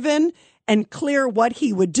accomplishment driven, and clear what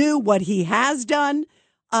he would do, what he has done,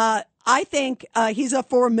 I think he's a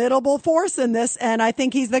formidable force in this, and I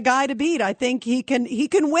think he's the guy to beat. I think he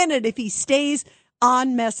can win it if he stays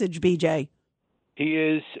on message, BJ. He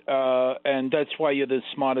is, and that's why you're the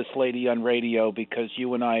smartest lady on radio, because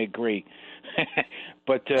you and I agree.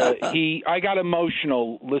 But I got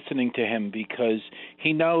emotional listening to him because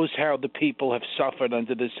he knows how the people have suffered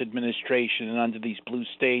under this administration and under these blue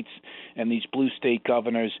states and these blue state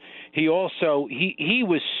governors. He also he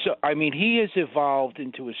was so, I mean, he has evolved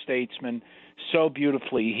into a statesman so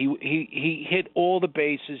beautifully. He hit all the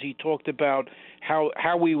bases. He talked about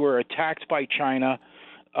how we were attacked by China.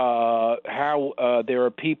 How there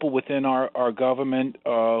are people within our government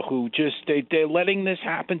who just they're letting this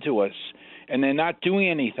happen to us, and they're not doing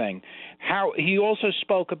anything. How he also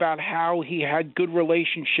spoke about how he had good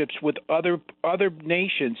relationships with other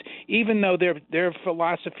nations, even though their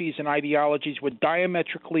philosophies and ideologies were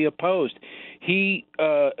diametrically opposed.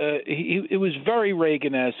 It was very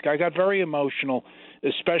Reagan-esque. I got very emotional,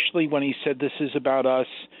 especially when he said, "This is about us."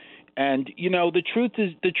 And the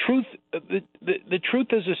truth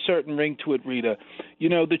has a certain ring to it, Rita.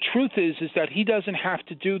 The truth is that he doesn't have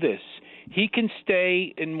to do this. He can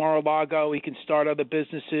stay in Mar-a-Lago. He can start other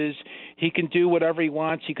businesses. He can do whatever he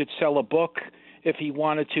wants. He could sell a book if he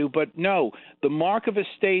wanted to. But no, the mark of a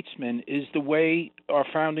statesman is the way our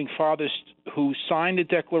founding fathers, who signed the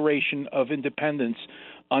Declaration of Independence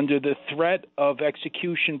under the threat of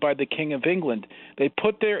execution by the King of England, they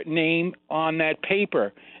put their name on that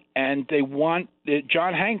paper. And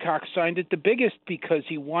John Hancock signed it the biggest because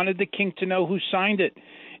he wanted the king to know who signed it.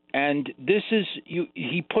 And this is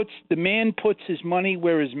the man puts his money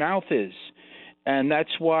where his mouth is, and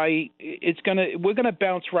that's why we're gonna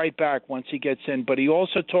bounce right back once he gets in. But he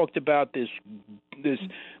also talked about these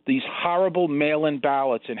horrible mail-in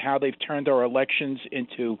ballots and how they've turned our elections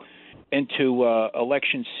into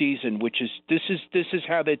election season, which is this is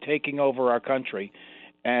how they're taking over our country,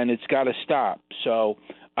 and it's got to stop. So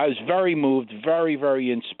I was very moved, very, very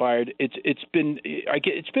inspired. It's been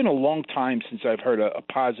a long time since I've heard a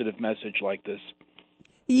positive message like this.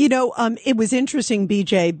 It was interesting,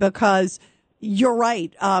 BJ, because you're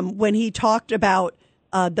right. When he talked about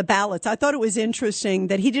the ballots, I thought it was interesting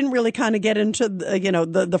that he didn't really kind of get into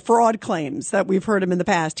the fraud claims that we've heard him in the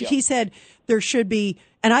past. Yeah. He said there should be.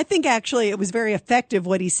 And I think actually it was very effective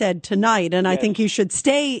what he said tonight. And yes. I think he should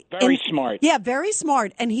stay. Very smart. Yeah, very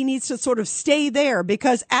smart. And he needs to sort of stay there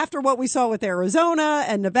because after what we saw with Arizona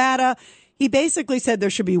and Nevada, he basically said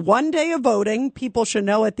there should be one day of voting. People should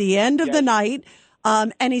know at the end of the night.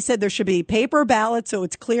 And he said there should be paper ballots so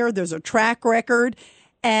it's clear there's a track record.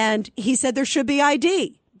 And he said there should be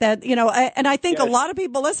ID. That, and I think a lot of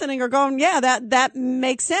people listening are going, yeah, that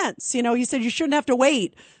makes sense. He said you shouldn't have to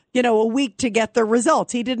wait a week to get the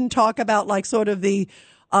results. He didn't talk about like sort of the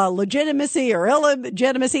legitimacy or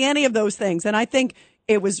illegitimacy, any of those things. And I think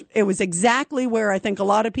it was exactly where I think a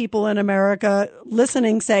lot of people in America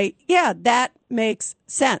listening say, yeah, that makes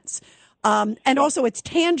sense. And also it's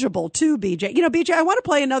tangible too, BJ. BJ, I want to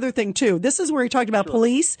play another thing too. This is where he talked about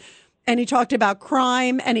police and he talked about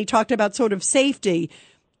crime and he talked about sort of safety.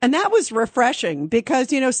 And that was refreshing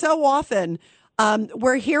because, so often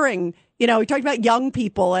we're hearing, he talked about young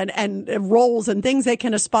people and roles and things they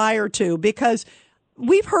can aspire to because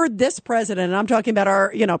we've heard this president, and I'm talking about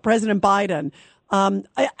our, President Biden.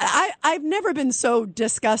 I've never been so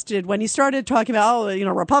disgusted when he started talking about,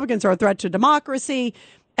 Republicans are a threat to democracy.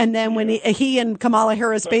 And then when he and Kamala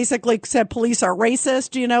Harris basically said police are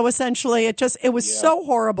racist, essentially, it was so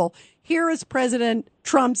horrible. Here is President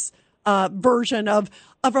Trump's version of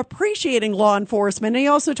appreciating law enforcement. And he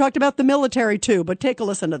also talked about the military too, but take a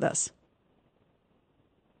listen to this.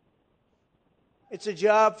 It's a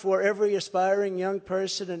job for every aspiring young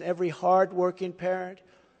person and every hard-working parent,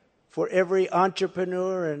 for every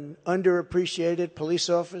entrepreneur and underappreciated police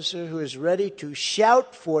officer who is ready to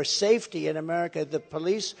shout for safety in America. The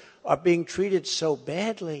police are being treated so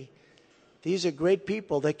badly. These are great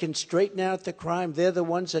people that can straighten out the crime. They're the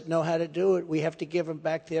ones that know how to do it. We have to give them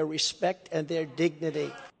back their respect and their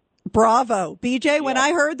dignity. Bravo. BJ, when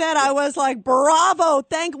I heard that, I was like, bravo.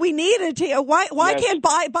 We needed to. Why can't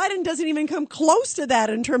Biden doesn't even come close to that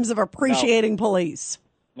in terms of appreciating police?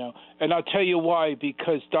 No. And I'll tell you why,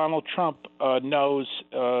 because Donald Trump knows,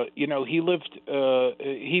 he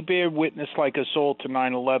bear witness like us all to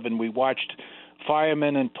 9/11. We watched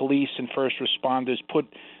firemen and police and first responders put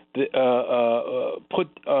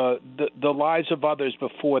the lives of others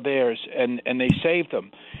before theirs, and they saved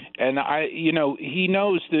them. And he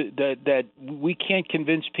knows that we can't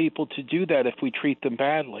convince people to do that if we treat them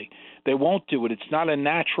badly. They won't do it. It's not a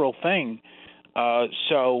natural thing.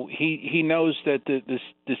 So he knows that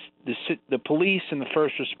the police and the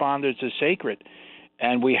first responders are sacred,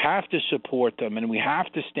 and we have to support them, and we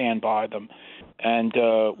have to stand by them, and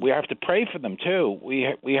we have to pray for them too.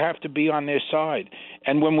 We have to be on their side,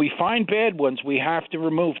 and when we find bad ones, we have to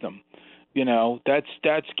remove them.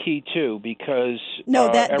 That's key too, because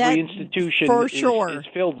every institution is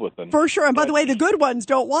filled with them. For sure. And by the way, the good ones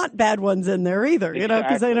don't want bad ones in there either,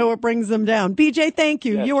 because they know it brings them down. BJ, thank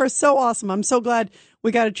you. Yes. You are so awesome. I'm so glad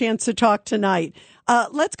we got a chance to talk tonight.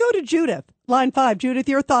 Let's go to Judith, line 5. Judith,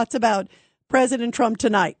 your thoughts about President Trump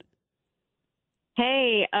tonight.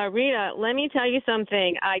 Hey, Rita, let me tell you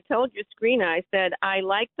something. I told your screener, I said, I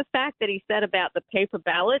like the fact that he said about the paper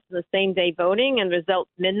ballots and the same day voting and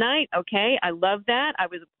results midnight. Okay, I love that. I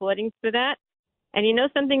was applauding for that. And you know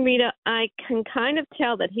something, Rita, I can kind of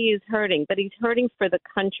tell that he is hurting, but he's hurting for the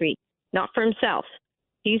country, not for himself.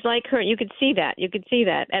 He's like hurt. You could see that.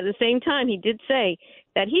 At the same time, he did say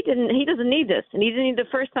that he doesn't need this, and he didn't need the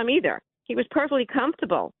first time either. He was perfectly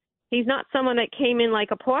comfortable. He's not someone that came in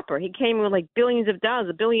like a pauper. He came with like billions of dollars,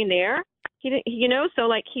 a billionaire. So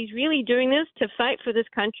like he's really doing this to fight for this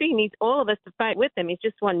country. He needs all of us to fight with him. He's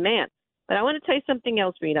just one man. But I want to tell you something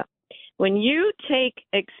else, Rita. When you take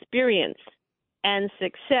experience and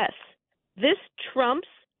success, this trumps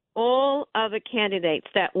all other candidates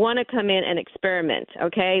that want to come in and experiment,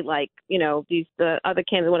 okay? Like, the other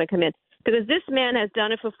candidates want to come in. Because this man has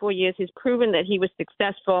done it for 4 years. He's proven that he was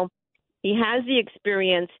successful. He has the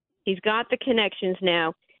experience. He's got the connections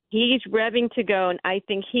now. He's revving to go, and I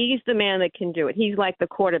think he's the man that can do it. He's like the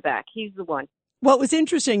quarterback. He's the one. What was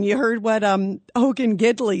interesting, you heard what Hogan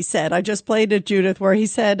Gidley said. I just played it, Judith, where he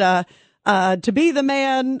said, to be the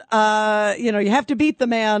man, you have to beat the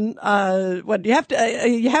man.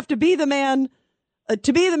 You have to be the man.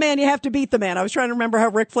 To be the man, you have to beat the man. I was trying to remember how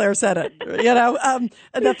Ric Flair said it.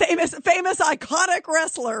 The famous iconic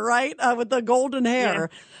wrestler, right, with the golden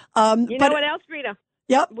hair. Yeah. Know what else, Rita?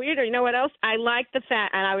 Yep. Weirder. You know what else? I like the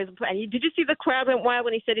fact, did you see the crowd went wild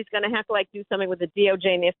when he said he's going to have to do something with the DOJ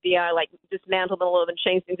and the FBI, like dismantle them a little and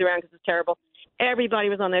change things around because it's terrible. Everybody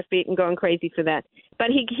was on their feet and going crazy for that. But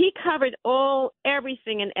he covered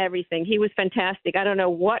everything. He was fantastic. I don't know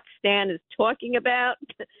what Stan is talking about.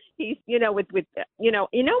 He's, you know what?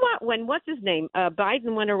 When what's his name?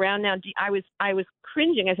 Biden went around now. I was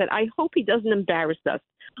cringing. I said, I hope he doesn't embarrass us.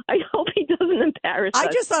 I hope he doesn't embarrass us. I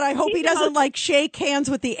just thought, I hope he doesn't shake hands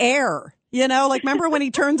with the air. Remember when he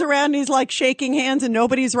turns around and he's shaking hands and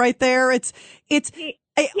nobody's right there? All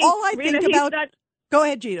I think about. Go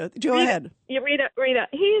ahead, Gina. Go ahead. Yeah, Rita,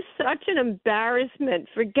 he's such an embarrassment.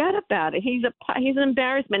 Forget about it. He's an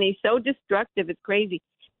embarrassment. He's so destructive. It's crazy.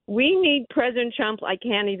 We need President Trump. I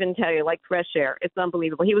can't even tell you, like fresh air. It's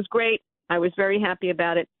unbelievable. He was great. I was very happy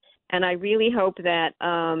about it. And I really hope that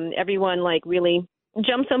everyone really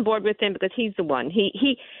jumps on board with him because he's the one.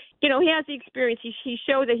 He has the experience. He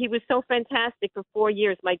showed that he was so fantastic for 4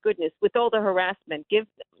 years. My goodness, with all the harassment,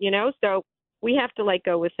 so we have to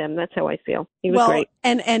go with him. That's how I feel. He was great.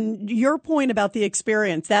 And your point about the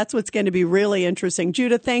experience, that's what's going to be really interesting.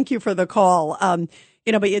 Judith, thank you for the call.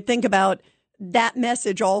 But you think about that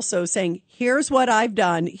message also saying, here's what I've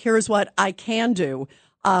done. Here's what I can do.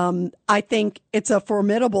 I think it's a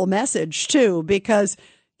formidable message too, because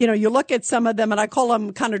you look at some of them, and I call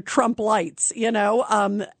them kind of Trump lights,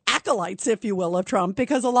 acolytes, if you will, of Trump,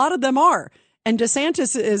 because a lot of them are. And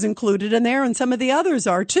DeSantis is included in there, and some of the others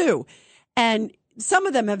are too. And some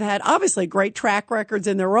of them have had obviously great track records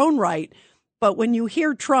in their own right. But when you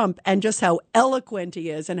hear Trump and just how eloquent he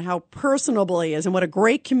is and how personable he is and what a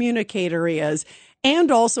great communicator he is,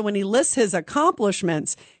 and also when he lists his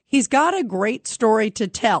accomplishments, he's got a great story to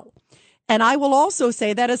tell. And I will also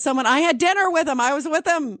say that as someone, I had dinner with him. I was with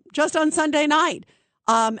him just on Sunday night.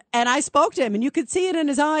 And I spoke to him, and you could see it in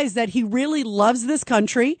his eyes that he really loves this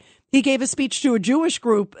country. He gave a speech to a Jewish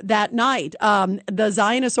group that night, the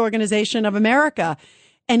Zionist Organization of America.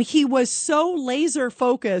 And he was so laser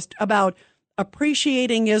focused about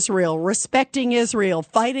appreciating Israel, respecting Israel,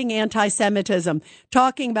 fighting anti-Semitism,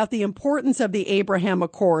 talking about the importance of the Abraham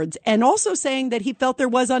Accords, and also saying that he felt there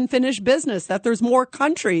was unfinished business, that there's more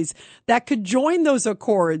countries that could join those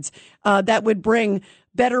accords that would bring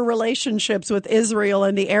better relationships with Israel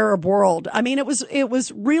and the Arab world. I mean, it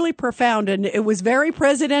was really profound, and it was very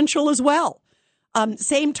presidential as well.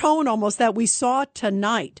 Same tone almost that we saw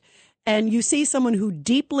tonight. And you see someone who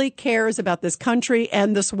deeply cares about this country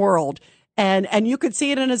and this world. And you could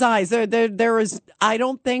see it in his eyes. There is, I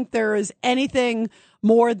don't think there is anything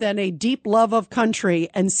more than a deep love of country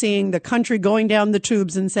and seeing the country going down the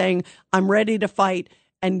tubes and saying, I'm ready to fight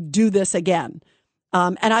and do this again.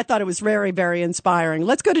 And I thought it was very, very inspiring.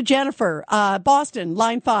 Let's go to Jennifer, Boston,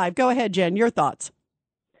 line 5. Go ahead, Jen, your thoughts.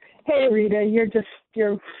 Hey, Rita,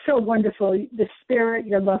 you're so wonderful. The spirit,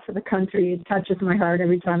 your love for the country, it touches my heart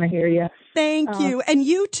every time I hear you. Thank you. And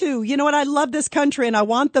you too. You know what? I love this country and I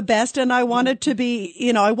want the best, and I want it to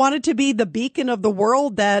be, I want it to be the beacon of the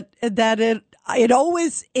world that it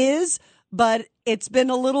always is, but it's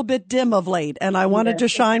been a little bit dim of late, and I want it to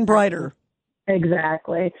shine brighter.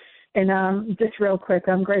 Exactly. And just real quick,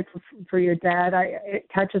 I'm grateful for your dad. It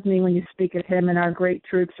touches me when you speak of him and our great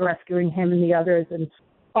troops rescuing him and the others, and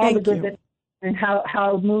all the good and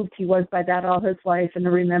how moved he was by that all his life and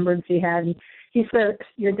the remembrance he had. And he said,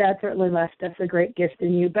 your dad certainly left us a great gift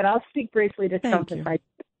in you. But I'll speak briefly to Trump if I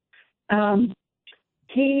can.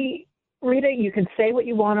 Rita, you can say what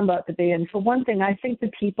you want about the ban. For one thing, I think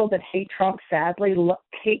the people that hate Trump, sadly,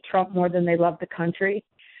 hate Trump more than they love the country.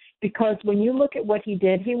 Because when you look at what he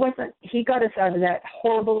did, he got us out of that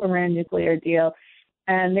horrible Iran nuclear deal.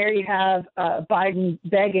 And there you have Biden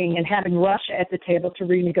begging and having Russia at the table to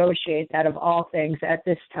renegotiate that, of all things, at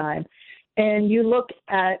this time. And you look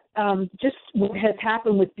at just what has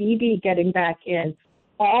happened with Bibi getting back in,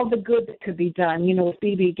 all the good that could be done, with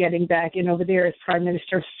Bibi getting back in over there as prime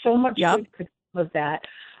minister. So much good could come of that.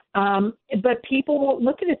 But people won't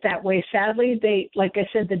look at it that way. Sadly, they, like I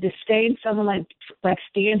said, the disdain, someone like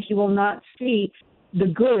Stan, he will not see the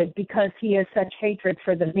good because he has such hatred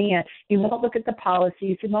for the man. He won't look at the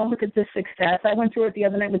policies. He won't look at the success. I went through it the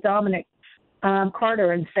other night with Dominic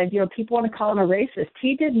Carter and said, people want to call him a racist.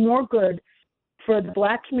 He did more good for the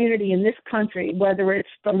black community in this country, whether it's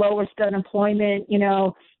the lowest unemployment,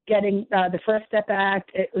 getting the First Step Act,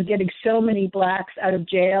 getting so many blacks out of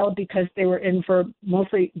jail because they were in for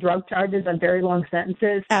mostly drug charges on very long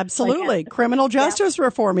sentences. Absolutely. Criminal justice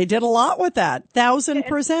reform. He did a lot with that.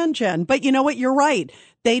 1,000%, Jen. But you know what? You're right.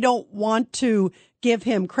 They don't want to give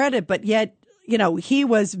him credit, but yet, he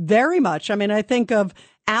was very much, I think of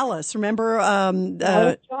Alice. Remember?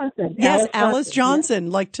 Alice Johnson. Yes, Alice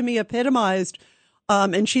Johnson, to me, epitomized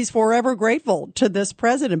and she's forever grateful to this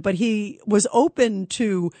president, but he was open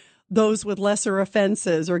to those with lesser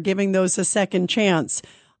offenses or giving those a second chance.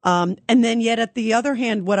 And then yet at the other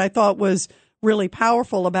hand, what I thought was really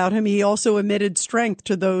powerful about him, he also admitted strength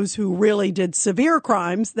to those who really did severe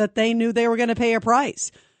crimes that they knew they were going to pay a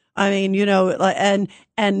price. And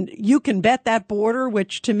you can bet that border,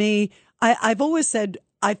 which to me, I've always said,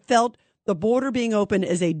 I felt the border being open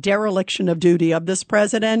is a dereliction of duty of this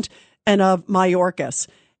president and of Mayorkas.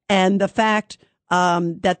 And the fact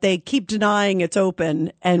that they keep denying it's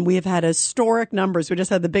open, and we have had historic numbers. We just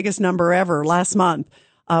had the biggest number ever last month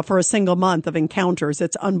for a single month of encounters.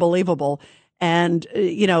 It's unbelievable. And,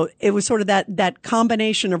 it was sort of that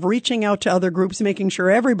combination of reaching out to other groups, making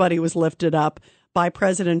sure everybody was lifted up by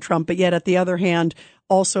President Trump, but yet at the other hand,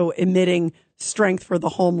 also emitting strength for the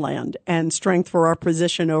homeland and strength for our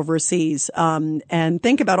position overseas. And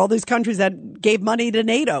think about all these countries that gave money to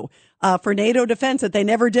NATO for NATO defense that they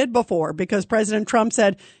never did before, because President Trump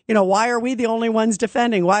said, why are we the only ones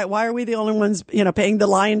defending? Why are we the only ones, paying the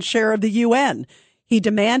lion's share of the UN? He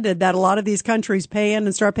demanded that a lot of these countries pay in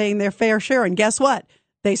and start paying their fair share. And guess what?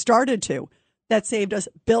 They started to. That saved us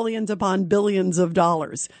billions upon billions of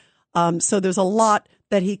dollars. So there's a lot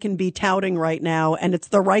that he can be touting right now, and it's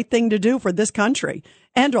the right thing to do for this country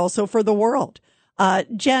and also for the world.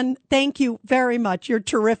 Jen, thank you very much. You're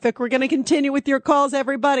terrific. We're going to continue with your calls,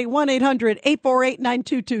 everybody.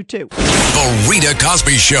 1-800-848-9222. The Rita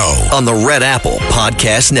Cosby Show on the Red Apple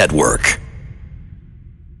Podcast Network.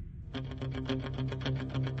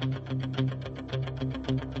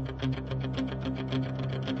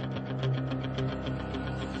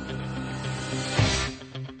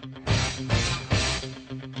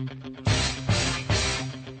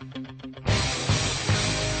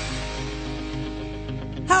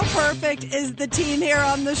 How perfect is the team here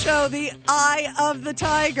on the show, the Eye of the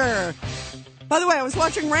Tiger. By the way, I was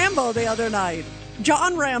watching Rambo the other night.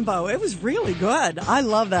 John Rambo. It was really good. I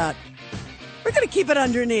love that. We're going to keep it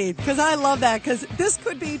underneath because I love that, because this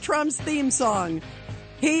could be Trump's theme song.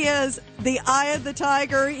 He is the eye of the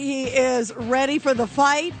tiger. He is ready for the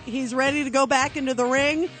fight. He's ready to go back into the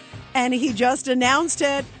ring, and he just announced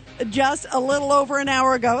it just a little over an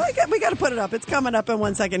hour ago. We got to put it up. It's coming up in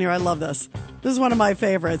 1 second here. I love this. This is one of my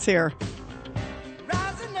favorites here.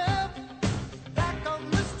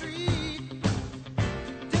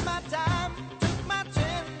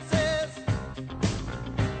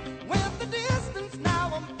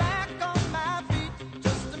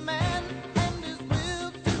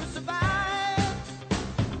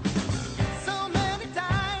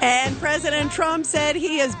 And President Trump said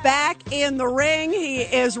he is back in the ring. He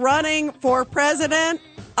is running for president.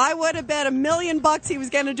 I would have bet $1 million he was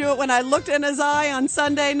going to do it when I looked in his eye on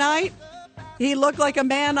Sunday night. He looked like a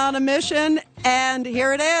man on a mission, and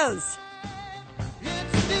here it is.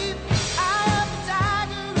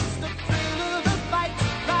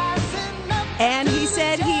 And he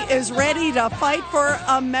said he is ready to fight for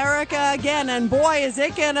America again. And boy, is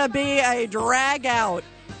it going to be a drag out.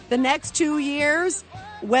 The next 2 years,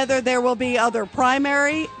 whether there will be other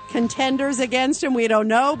primary contenders against him, we don't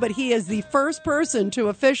know. But he is the first person to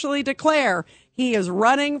officially declare he is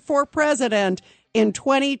running for president in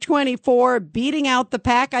 2024, beating out the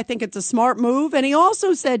pack. I think it's a smart move. And he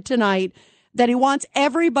also said tonight that he wants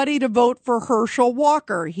everybody to vote for Herschel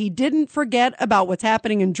Walker. He didn't forget about what's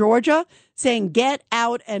happening in Georgia, saying get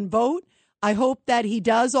out and vote. I hope that he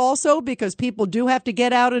does also, because people do have to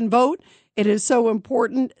get out and vote. It is so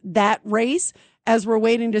important, that race. As we're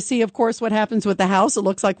waiting to see, of course, what happens with the House, it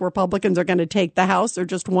looks like Republicans are going to take the House. They're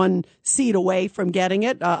just one seat away from getting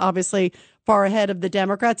it. Obviously, far ahead of the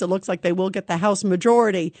Democrats. It looks like they will get the House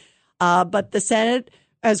majority. But the Senate,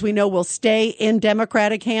 as we know, will stay in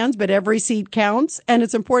Democratic hands, but every seat counts. And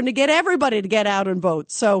it's important to get everybody to get out and vote.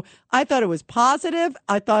 So I thought it was positive.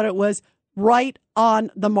 I thought it was right on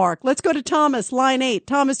the mark. Let's go to Thomas, line 8.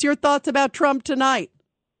 Thomas, your thoughts about Trump tonight?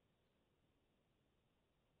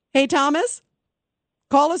 Hey, Thomas?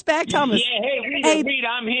 Call us back, Thomas. Yeah, hey, Rita,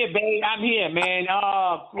 I'm here, babe. I'm here, man.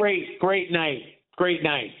 Oh, great night. Great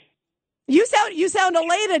night. You sound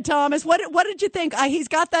elated, Thomas. What did you think? He's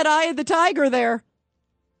got that eye of the tiger there.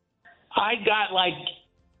 I got like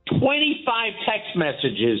 25 text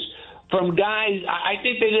messages from guys. I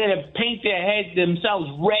think they're going to paint their head themselves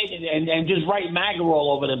red and just write MAGA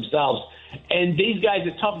all over themselves. And these guys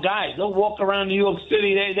are tough guys. They'll walk around New York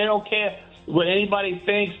City. They don't care what anybody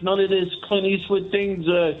thinks. None of this Clint Eastwood things,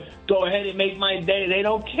 go ahead and make my day. They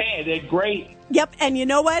don't care. They're great. Yep, and you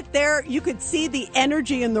know what? There, you could see the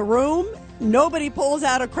energy in the room. Nobody pulls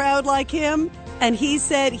out a crowd like him. And he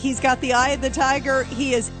said he's got the eye of the tiger.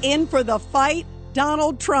 He is in for the fight.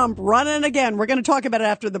 Donald Trump running again. We're going to talk about it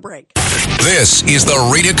after the break. This is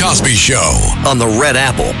the Rita Cosby Show on the Red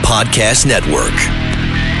Apple Podcast Network.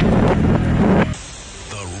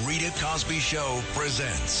 The Rita Cosby Show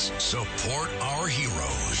presents Support Our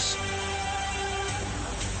Heroes.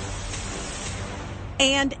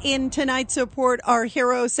 And in tonight's Support Our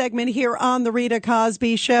Hero segment here on the Rita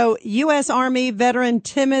Cosby Show, U.S. Army veteran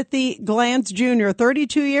Timothy Glantz Jr.,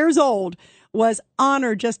 32 years old, was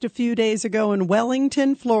honored just a few days ago in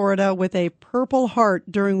Wellington, Florida, with a Purple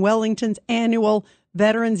Heart during Wellington's annual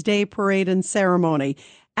Veterans Day Parade and ceremony.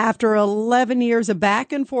 After 11 years of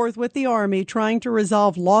back and forth with the Army trying to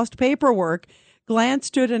resolve lost paperwork, Glantz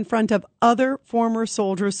stood in front of other former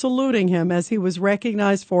soldiers saluting him as he was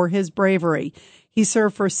recognized for his bravery. He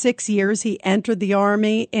served for 6 years. He entered the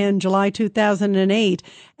Army in July 2008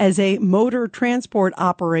 as a motor transport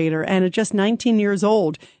operator. And at just 19 years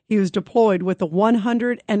old, he was deployed with the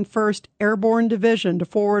 101st Airborne Division to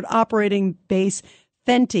Forward Operating Base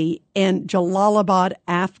Fenty in Jalalabad,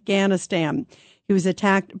 Afghanistan. He was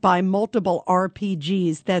attacked by multiple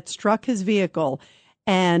RPGs that struck his vehicle,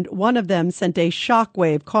 and one of them sent a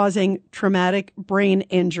shockwave causing traumatic brain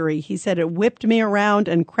injury. He said it whipped me around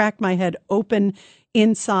and cracked my head open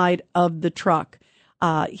inside of the truck.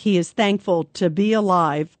 He is thankful to be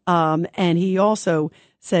alive, and he also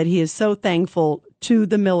said he is so thankful to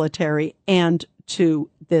the military and to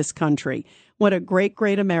this country. What a great,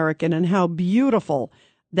 great American, and how beautiful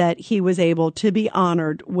that he was able to be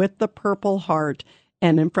honored with the Purple Heart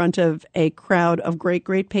and in front of a crowd of great,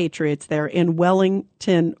 great patriots there in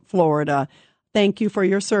Wellington, Florida. Thank you for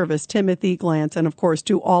your service, Timothy Glantz, and of course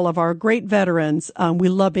to all of our great veterans. We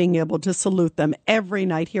love being able to salute them every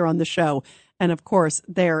night here on the show, and of course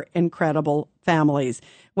their incredible families.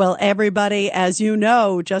 Well, everybody, as you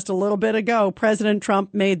know, just a little bit ago, President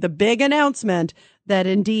Trump made the big announcement that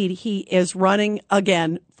indeed he is running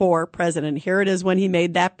again for president. Here it is when he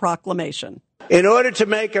made that proclamation. In order to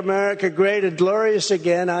make America great and glorious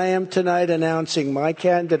again, I am tonight announcing my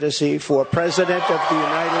candidacy for President of the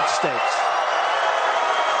United States.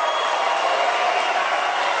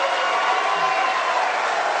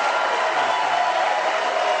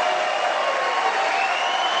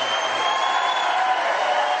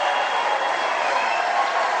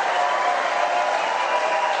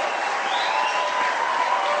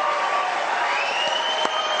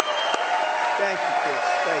 Thank you, Chris.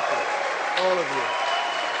 Thank you. All of you.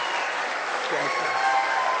 Thank you.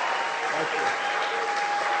 Thank you.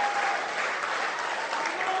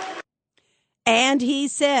 And he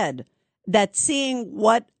said that seeing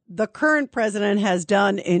what the current president has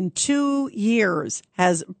done in 2 years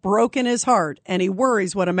has broken his heart, and he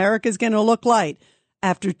worries what America is going to look like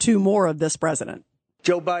after 2 more of this president.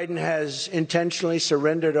 Joe Biden has intentionally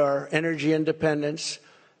surrendered our energy independence.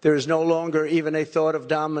 There is no longer even a thought of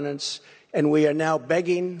dominance, and we are now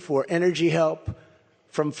begging for energy help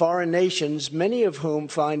from foreign nations, many of whom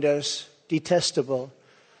find us detestable.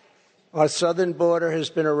 Our southern border has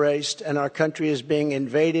been erased, and our country is being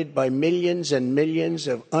invaded by millions and millions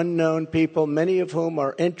of unknown people, many of whom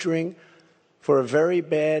are entering for a very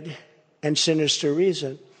bad and sinister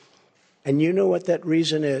reason. And you know what that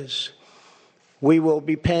reason is. We will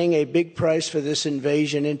be paying a big price for this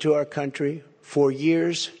invasion into our country for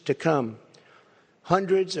years to come.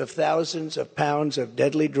 Hundreds of thousands of pounds of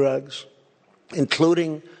deadly drugs,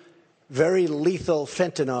 including very lethal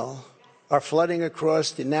fentanyl, are flooding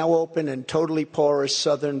across the now open and totally porous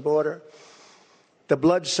southern border. The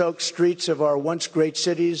blood-soaked streets of our once great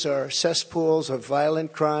cities are cesspools of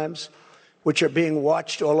violent crimes, which are being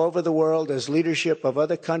watched all over the world as leadership of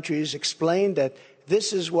other countries explain that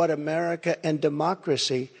this is what America and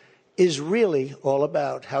democracy is really all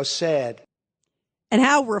about. How sad. And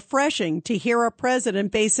how refreshing to hear a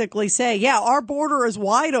president basically say, yeah, our border is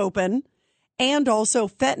wide open, and also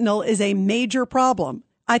fentanyl is a major problem.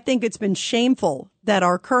 I think it's been shameful that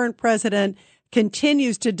our current president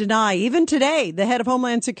continues to deny. Even today, the head of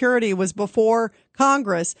Homeland Security was before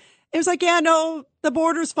Congress. It was like, yeah, no, the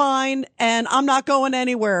border's fine, and I'm not going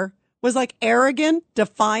anywhere. Was like arrogant,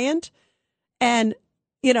 defiant, and,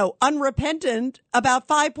 unrepentant about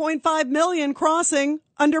 5.5 million crossing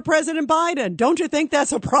under President Biden. Don't you think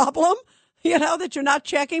that's a problem? That you're not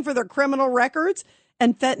checking for their criminal records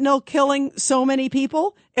and fentanyl killing so many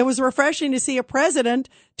people. It was refreshing to see a president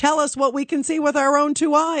tell us what we can see with our own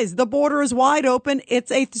 2 eyes. The border is wide open.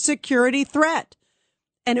 It's a security threat.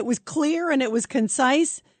 And it was clear and it was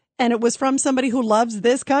concise, and it was from somebody who loves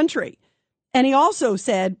this country. And he also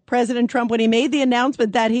said, President Trump, when he made the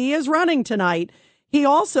announcement that he is running tonight, he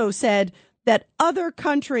also said that other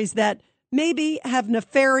countries that maybe have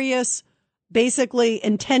nefarious, basically,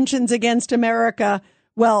 intentions against America,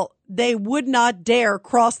 well, they would not dare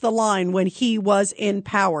cross the line when he was in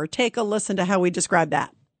power. Take a listen to how he described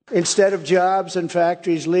that. Instead of jobs and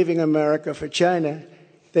factories leaving America for China,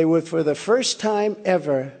 they were, for the first time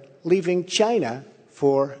ever, leaving China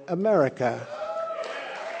for America.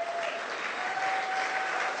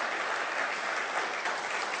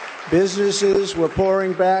 Businesses were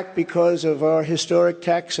pouring back because of our historic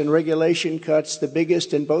tax and regulation cuts, the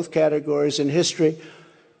biggest in both categories in history,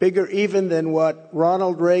 bigger even than what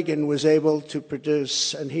Ronald Reagan was able to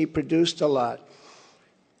produce, and he produced a lot.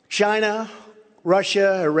 China,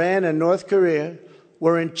 Russia, Iran, and North Korea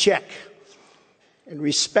were in check and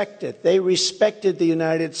respected. They respected the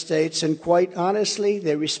United States, and quite honestly,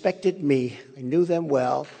 they respected me. I knew them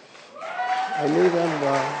well.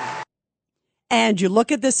 And you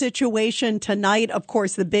look at the situation tonight, of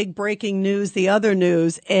course, the big breaking news, the other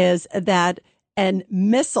news is that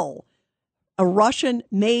a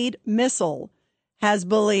Russian-made missile, has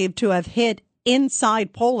believed to have hit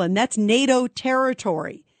inside Poland. That's NATO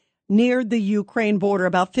territory near the Ukraine border,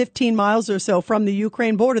 about 15 miles or so from the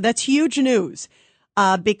Ukraine border. That's huge news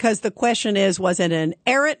because the question is, was it an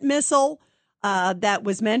errant missile? That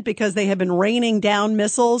was meant because they have been raining down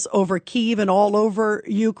missiles over Kyiv and all over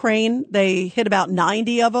Ukraine. They hit about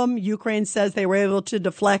 90 of them. Ukraine says they were able to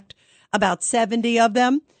deflect about 70 of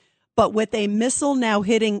them. But with a missile now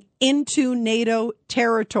hitting into NATO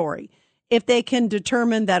territory, if they can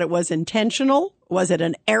determine that it was intentional, was it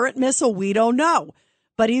an errant missile? We don't know.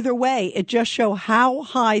 But either way, it just shows how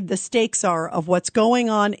high the stakes are of what's going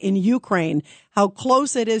on in Ukraine, how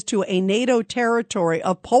close it is to a NATO territory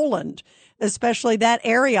of Poland, especially that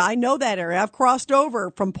area. I know that area. I've crossed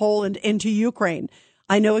over from Poland into Ukraine.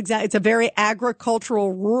 I know exactly. It's a very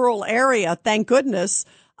agricultural, rural area, thank goodness,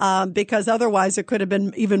 because otherwise it could have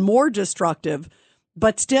been even more destructive.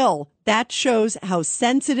 But still, that shows how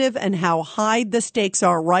sensitive and how high the stakes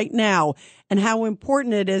are right now and how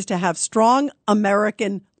important it is to have strong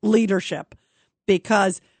American leadership,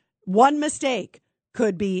 because one mistake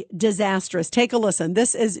could be disastrous. Take a listen.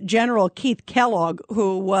 This is General Keith Kellogg,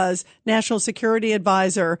 who was National Security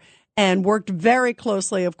Advisor and worked very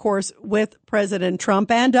closely, of course, with President Trump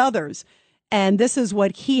and others. And this is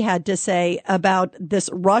what he had to say about this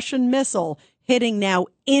Russian missile hitting now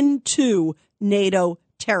into NATO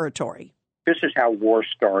territory. This is how wars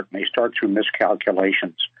start, and they start through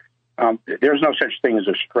miscalculations. There's no such thing as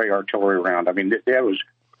a stray artillery round. I mean, that was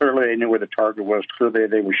clearly they knew where the target was. Clearly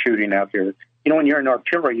they were shooting out there. You know, when you're in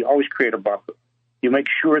artillery, you always create a buffer. You make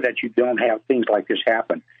sure that you don't have things like this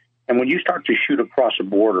happen. And when you start to shoot across a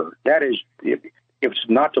border, that is, if it's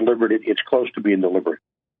not deliberate, it's close to being deliberate.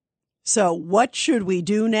 So what should we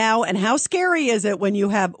do now? And how scary is it when you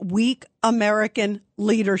have weak American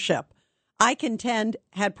leadership? I contend,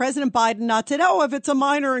 had President Biden not said, oh, if it's a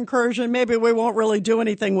minor incursion, maybe we won't really do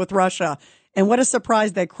anything with Russia. And what a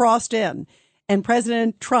surprise, they crossed in. And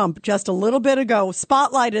President Trump just a little bit ago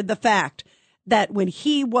spotlighted the fact that when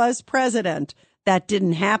he was president, that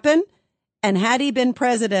didn't happen. And had he been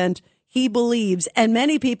president, he believes, and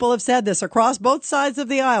many people have said this across both sides of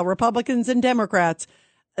the aisle, Republicans and Democrats,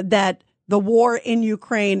 that the war in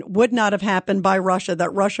Ukraine would not have happened by Russia,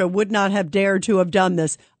 that Russia would not have dared to have done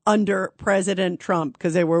this under President Trump,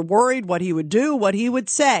 because they were worried what he would do, what he would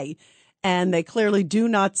say. And they clearly do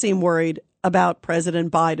not seem worried about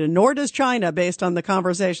President Biden, nor does China, based on the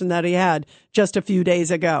conversation that he had just a few days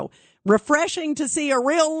ago. Refreshing to see a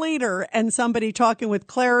real leader and somebody talking with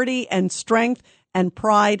clarity and strength and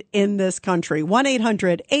pride in this country.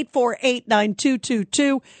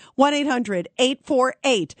 1-800-848-9222.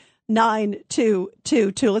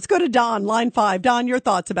 1-800-848-9222. Let's go to Don, line 5. Don, your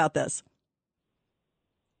thoughts about this.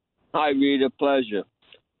 Hi, Rita. Pleasure.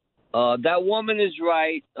 That woman is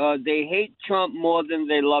right. They hate Trump more than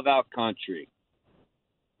they love our country.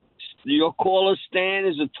 Your caller, Stan,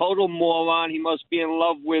 is a total moron. He must be in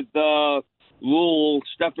love with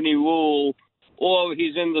Stephanie Rule, or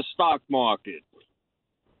he's in the stock market.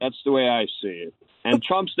 That's the way I see it. And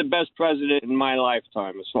Trump's the best president in my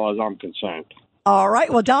lifetime, as far as I'm concerned. All right.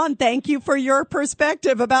 Well, Don, thank you for your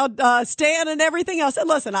perspective about Stan and everything else. And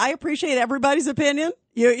listen, I appreciate everybody's opinion.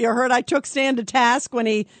 You heard I took Stan to task when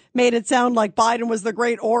he made it sound like Biden was the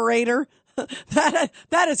great orator.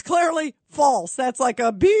 That is clearly false. That's like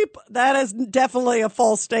a beep. That is definitely a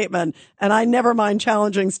false statement. And I never mind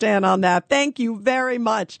challenging Stan on that. Thank you very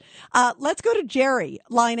much. Let's go to Jerry,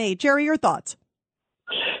 line 8. Jerry, your thoughts.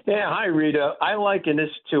 Yeah, hi, Rita. I liken this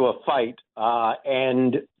to a fight,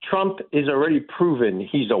 and Trump is already proven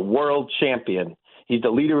he's a world champion. He's the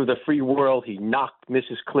leader of the free world. He knocked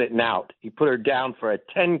Mrs. Clinton out. He put her down for a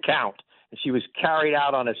 10 count, and she was carried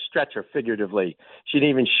out on a stretcher, figuratively. She didn't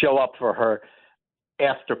even show up for her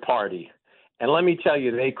after party. And let me tell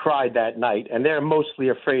you, they cried that night, and they're mostly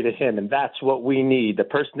afraid of him, and that's what we need. The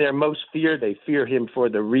person they're most fear, they fear him for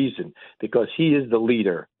the reason, because he is the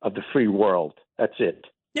leader of the free world. That's it.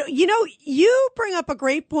 You know, you bring up a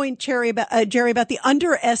great point, Jerry, about the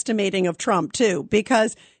underestimating of Trump, too,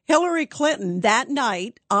 because Hillary Clinton that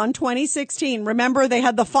night on 2016, remember they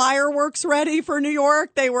had the fireworks ready for New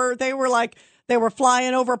York. They were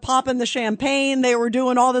flying over, popping the champagne. They were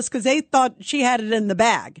doing all this because they thought she had it in the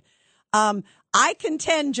bag. I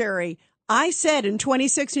contend, Jerry, I said in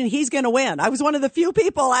 2016, he's going to win. I was one of the few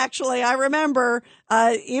people, actually, I remember,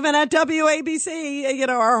 even at WABC,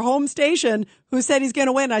 our home station, who said he's going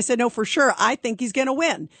to win. I said, no, for sure. I think he's going to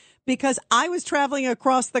win, because I was traveling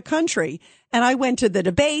across the country and I went to the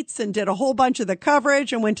debates and did a whole bunch of the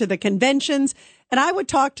coverage and went to the conventions, and I would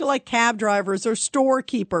talk to like cab drivers or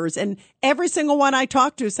storekeepers, and every single one I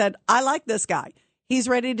talked to said, I like this guy. He's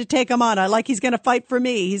ready to take him on. I like he's going to fight for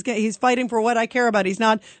me. He's fighting for what I care about. He's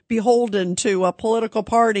not beholden to a political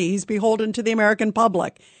party. He's beholden to the American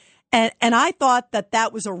public. And I thought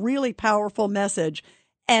that was a really powerful message.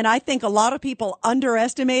 And I think a lot of people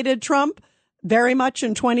underestimated Trump very much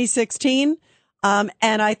in 2016. And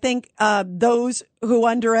I think those who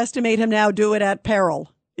underestimate him now do it at peril,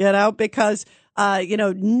 because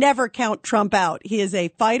never count Trump out. He is a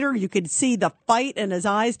fighter. You could see the fight in his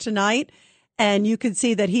eyes tonight. And you can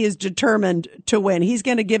see that he is determined to win. He's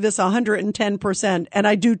going to give this 110%. And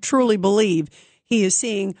I do truly believe he is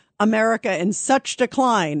seeing America in such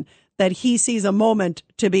decline that he sees a moment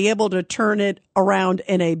to be able to turn it around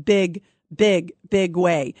in a big, big, big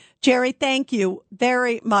way. Jerry, thank you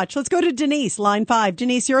very much. Let's go to Denise, line 5.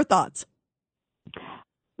 Denise, your thoughts.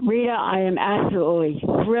 Rita, I am absolutely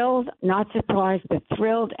thrilled, not surprised, but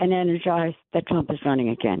thrilled and energized that Trump is running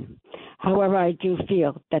again. However, I do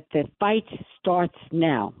feel that the fight starts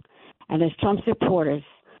now. And as Trump supporters,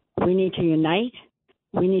 we need to unite.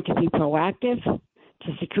 We need to be proactive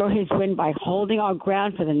to secure his win by holding our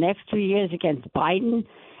ground for the next 3 years against Biden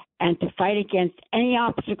and to fight against any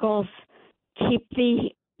obstacles, keep the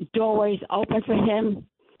doorways open for him,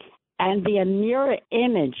 and be a mirror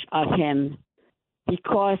image of him,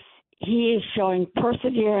 because he is showing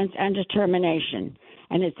perseverance and determination.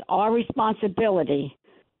 And it's our responsibility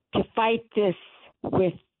to fight this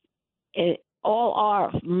with all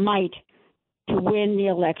our might to win the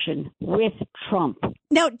election with Trump.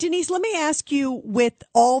 Now, Denise, let me ask you, with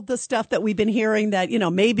all the stuff that we've been hearing that,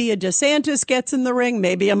 maybe a DeSantis gets in the ring,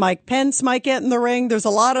 maybe a Mike Pence might get in the ring. There's a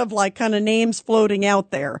lot of kind of names floating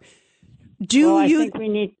out there. I think we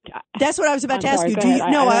need. That's what I was about to ask you.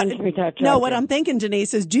 What I'm thinking,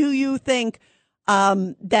 Denise, is do you think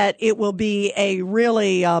that it will be a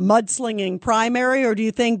really mudslinging primary, or do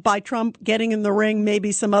you think by Trump getting in the ring,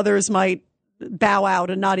 maybe some others might bow out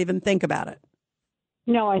and not even think about it?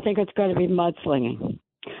 No, I think it's going to be mudslinging.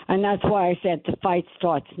 And that's why I said the fight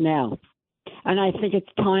starts now. And I think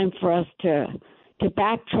it's time for us to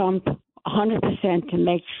back Trump 100% to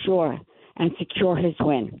make sure and secure his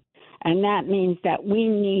win. And that means that we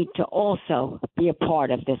need to also be a part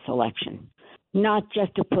of this election, not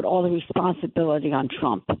just to put all the responsibility on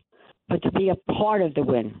Trump, but to be a part of the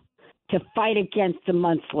win, to fight against the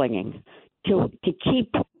mudslinging, to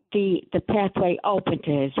keep the pathway open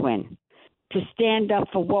to his win, to stand up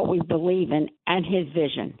for what we believe in and his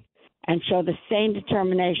vision, and show the same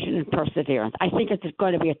determination and perseverance. I think it's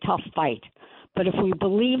going to be a tough fight. But if we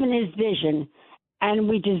believe in his vision and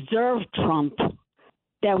we deserve Trump,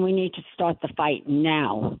 then we need to start the fight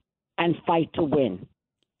now and fight to win.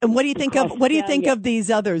 And what do you think of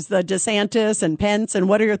these others, the DeSantis and Pence, and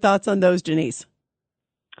what are your thoughts on those, Denise?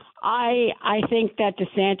 I think that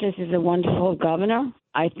DeSantis is a wonderful governor.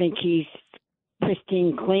 I think he's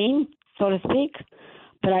pristine clean, so to speak.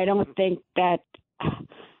 But I don't think that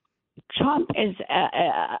Trump is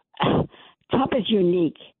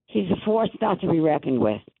unique. He's a force not to be reckoned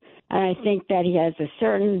with. And I think that he has a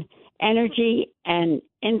certain energy and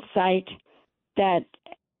insight that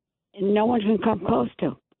no one can come close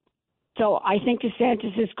to. So I think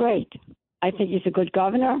DeSantis is great. I think he's a good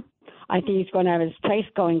governor. I think he's going to have his place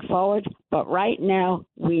going forward. But right now,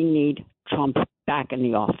 we need Trump back in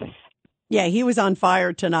the office. Yeah, he was on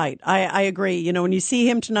fire tonight. I agree. When you see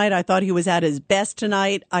him tonight, I thought he was at his best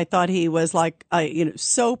tonight. I thought he was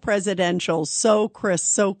so presidential, so crisp,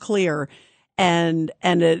 so clear. And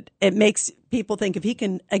it makes people think if he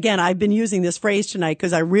can, again, I've been using this phrase tonight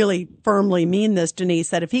because I really firmly mean this, Denise,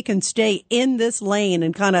 that if he can stay in this lane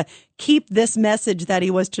and kind of keep this message that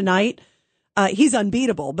he was tonight, he's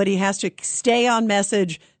unbeatable. But he has to stay on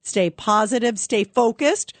message, stay positive, stay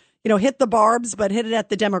focused, hit the barbs, but hit it at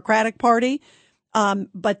the Democratic Party,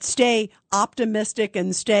 but stay optimistic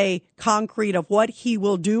and stay concrete of what he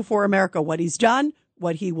will do for America, what he's done,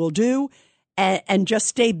 what he will do. And just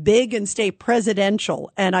stay big and stay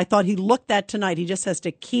presidential. And I thought he looked that tonight. He just has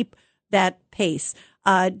to keep that pace.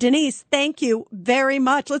 Denise, thank you very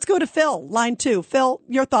much. Let's go to Phil, line 2. Phil,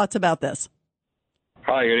 your thoughts about this?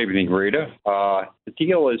 Hi, good evening, Rita. The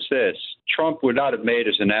deal is this. Trump would not have made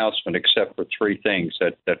his announcement except for three things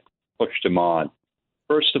that pushed him on.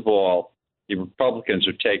 First of all, the Republicans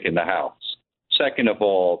are taking the House. Second of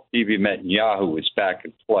all, Bibi Netanyahu is back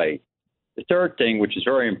in play. The third thing, which is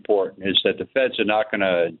very important, is that the feds are not going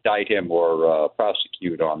to indict him or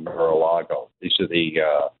prosecute on Mar-a-Lago. These are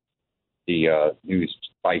the news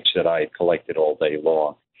bites that I collected all day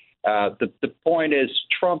long. The point is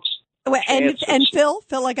Trump's and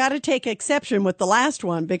Phil, I got to take exception with the last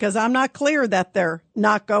one because I'm not clear that they're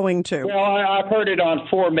not going to. Well, I've heard it on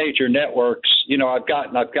 4 major networks. I've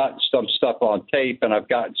gotten some stuff on tape, and I've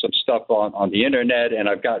gotten some stuff on the internet, and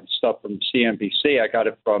I've gotten stuff from CNBC. I got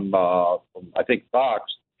it from I think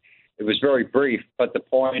Fox. It was very brief, but the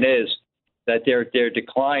point is that they're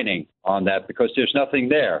declining on that because there's nothing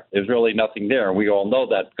there. There's really nothing there, and we all know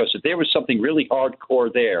that because if there was something really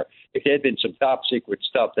hardcore there, if there had been some top secret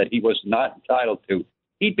stuff that he was not entitled to,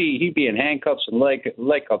 he'd be in handcuffs and leg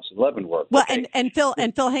cuffs in Leavenworth. Well, okay? and Phil,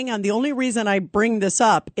 hang on. The only reason I bring this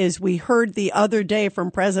up is we heard the other day from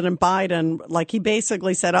President Biden, he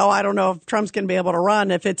basically said, I don't know if Trump's going to be able to run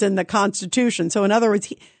if it's in the Constitution. So in other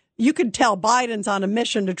words, you could tell Biden's on a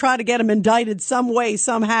mission to try to get him indicted some way,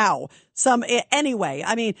 somehow, anyway.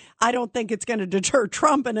 I mean, I don't think it's going to deter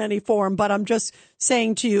Trump in any form, but I'm just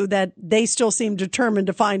saying to you that they still seem determined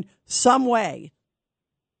to find some way.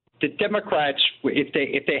 the Democrats, if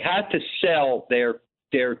they had to sell their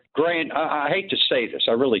I hate to say this,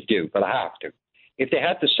 I really do, but I have to. If they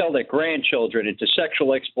had to sell their grandchildren into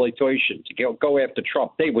sexual exploitation to go after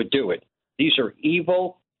Trump, they would do it. These are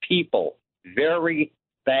evil people, very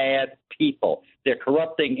bad people. They're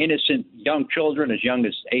corrupting innocent young children as young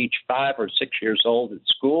as age 5 or 6 years old in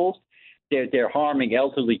schools. They're harming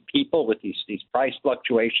elderly people with these price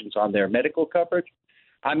fluctuations on their medical coverage.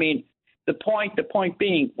 I mean, the point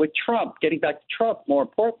being with Trump, getting back to Trump, more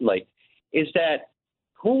importantly, is that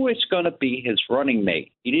who is going to be his running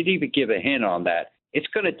mate? He didn't even give a hint on that. It's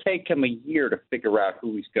going to take him a year to figure out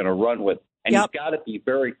who he's going to run with. And he's got to be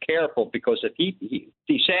very careful because if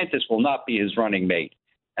DeSantis will not be his running mate.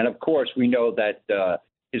 And, of course, we know that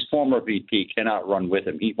his former VP cannot run with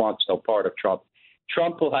him. He wants no part of Trump.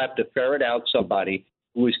 Trump will have to ferret out somebody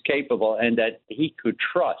who is capable and that he could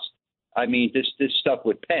trust. I mean, this stuff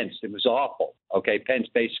with Pence, it was awful. Okay, Pence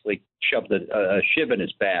basically shoved a shiv in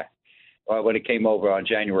his back when it came over on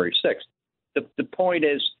January 6th. The point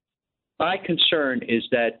is, my concern is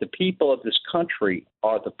that the people of this country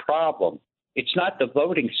are the problem. It's not the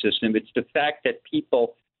voting system. It's the fact that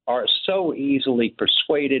people are so easily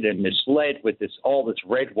persuaded and misled with all this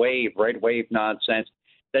red wave nonsense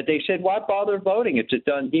that they said, why bother voting? It's a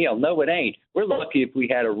done deal. No, it ain't. We're lucky if we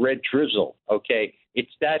had a red drizzle, okay?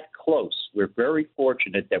 It's that close. We're very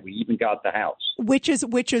fortunate that we even got the House. Which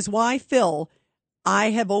is why, Phil,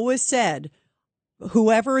 I have always said,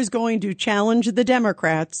 whoever is going to challenge the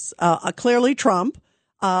Democrats, clearly Trump,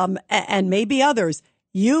 and maybe others,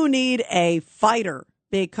 you need a fighter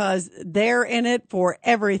because they're in it for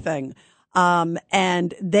everything.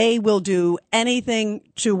 And they will do anything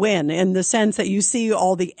to win in the sense that you see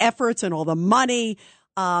all the efforts and all the money,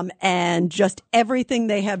 and just everything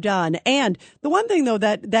they have done. And the one thing, though,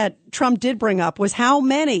 that Trump did bring up was how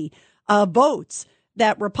many votes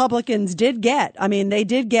that Republicans did get. I mean, they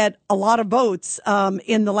did get a lot of votes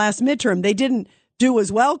in the last midterm. They didn't do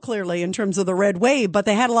as well, clearly, in terms of the red wave, but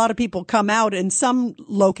they had a lot of people come out in some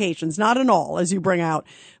locations, not in all, as you bring out.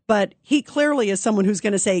 But he clearly is someone who's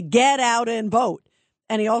going to say, get out and vote.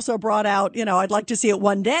 And he also brought out, I'd like to see it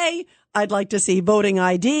one day. I'd like to see voting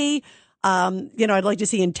ID. I'd like to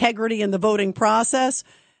see integrity in the voting process.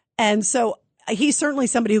 And so he's certainly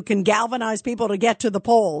somebody who can galvanize people to get to the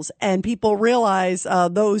polls. And people realize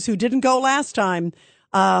those who didn't go last time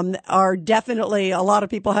are definitely a lot of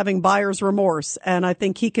people having buyer's remorse. And I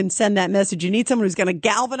think he can send that message. You need someone who's going to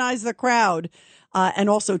galvanize the crowd and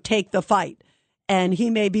also take the fight. And he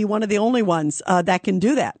may be one of the only ones that can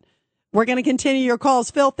do that. We're going to continue your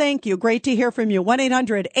calls. Phil, thank you. Great to hear from you.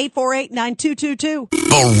 1-800-848-9222.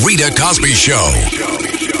 The Rita Cosby Show.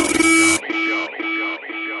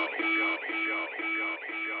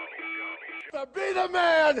 To be the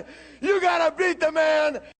man, you got to beat the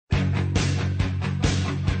man.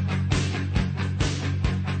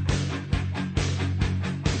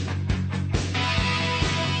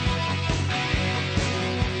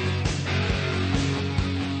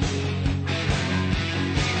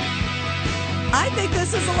 I think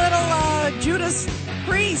this is a little Judas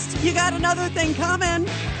Priest. You got another thing coming.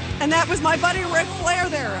 And that was my buddy Ric Flair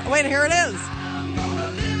there. Wait, here it is.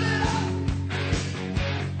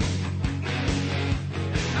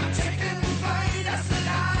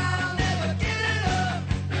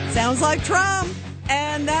 Sounds like Trump.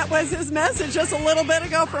 And that was his message just a little bit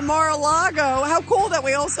ago from Mar-a-Lago. How cool that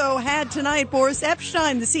we also had tonight Boris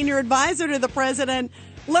Epshteyn, the senior advisor to the president,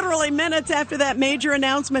 literally minutes after that major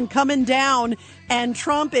announcement coming down, and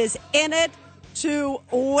Trump is in it to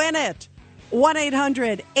win it.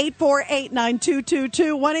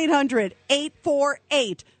 1-800-848-9222.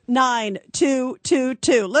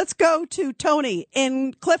 1-800-848-9222. Let's go to Tony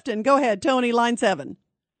in Clifton. Go ahead, Tony, line 7.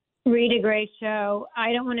 Rita, great show.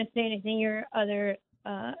 I don't want to say anything your other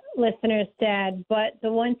listeners said, but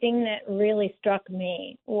the one thing that really struck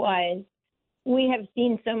me was we have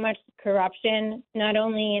seen so much corruption, not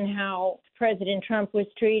only in how President Trump was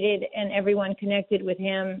treated and everyone connected with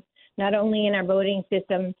him, not only in our voting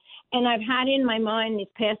system. And I've had in my mind these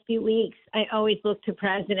past few weeks, I always look to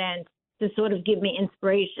presidents to sort of give me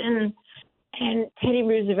inspiration. And Teddy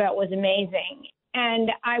Roosevelt was amazing.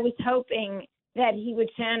 And I was hoping that he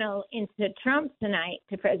would channel into Trump tonight,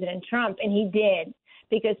 to President Trump, and he did,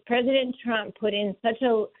 because President Trump put in such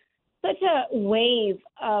a wave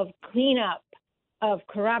of cleanup, of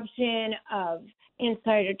corruption, of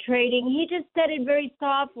insider trading. He just said it very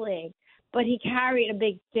softly, but he carried a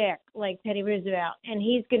big stick like Teddy Roosevelt, and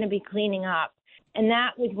he's going to be cleaning up. And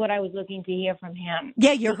that was what I was looking to hear from him.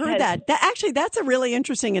 Yeah, you heard that. Actually, that's a really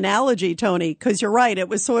interesting analogy, Tony, because you're right. It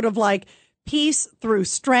was sort of like peace through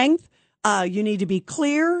strength. You need to be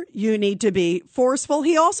clear. You need to be forceful.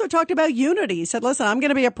 He also talked about unity. He said, listen, I'm going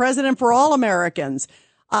to be a president for all Americans,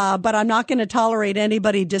 but I'm not going to tolerate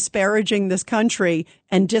anybody disparaging this country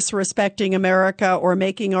and disrespecting America or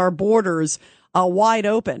making our borders wide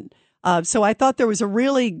open. So I thought there was a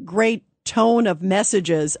really great tone of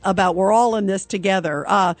messages about we're all in this together.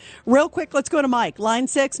 Real quick, let's go to Mike. Line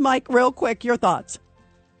 6, Mike, real quick, your thoughts.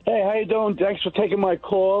 Hey, how you doing? Thanks for taking my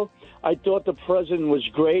call. I thought the president was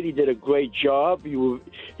great. He did a great job. He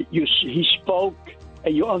spoke,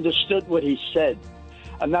 and you understood what he said.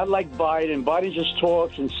 And not like Biden. Biden just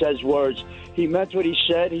talks and says words. He meant what he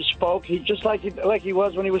said. He spoke. He just like he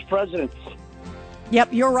was when he was president.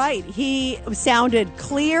 Yep, you're right. He sounded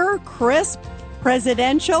clear, crisp,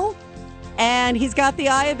 presidential, and he's got the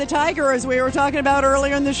eye of the tiger, as we were talking about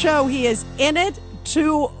earlier in the show. He is in it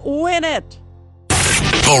to win it.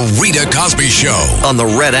 The Rita Cosby Show on the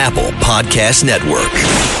Red Apple Podcast Network.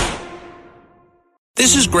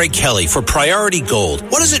 This is Greg Kelly for Priority Gold.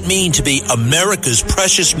 What does it mean to be America's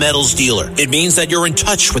precious metals dealer? It means that you're in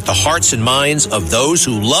touch with the hearts and minds of those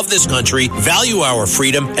who love this country, value our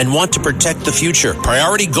freedom, and want to protect the future.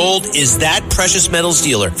 Priority Gold is that precious metals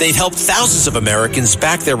dealer. They've helped thousands of Americans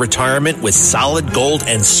back their retirement with solid gold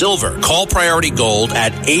and silver. Call Priority Gold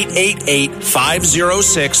at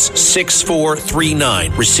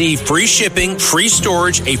 888-506-6439. Receive free shipping, free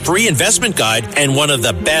storage, a free investment guide, and one of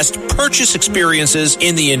the best purchase experiences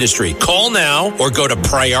in the industry. Call now or go to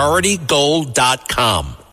PriorityGold.com.